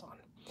from Amazon.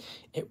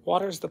 It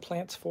waters the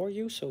plants for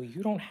you, so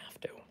you don't have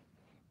to.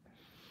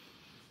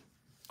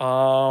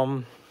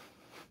 I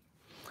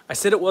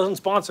said it wasn't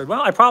sponsored.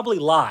 Well, I probably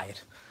lied.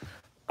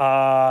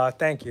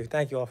 Thank you.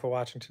 Thank you all for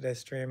watching today's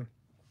stream.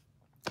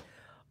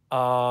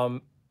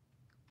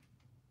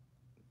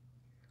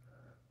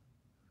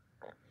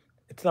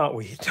 It's not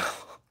weed.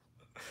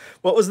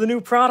 What was the new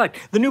product?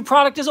 The new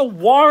product is a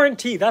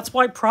warranty. That's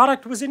why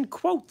product was in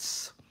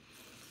quotes.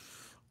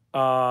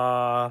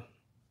 Have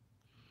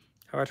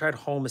I tried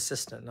Home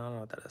Assistant? I don't know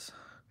what that is.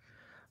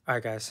 All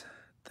right, guys.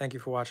 Thank you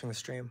for watching the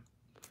stream.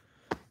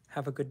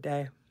 Have a good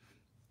day.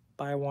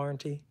 Buy a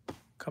warranty.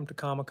 Come to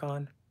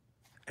Comic-Con.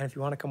 And if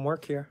you want to come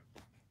work here,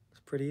 it's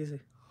pretty easy.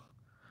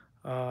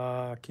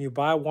 Can you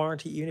buy a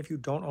warranty even if you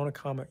don't own a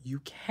Comma? You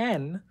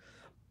can,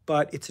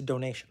 but it's a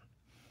donation.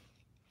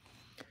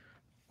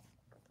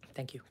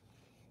 Thank you.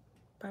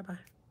 Bye-bye.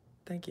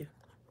 Thank you.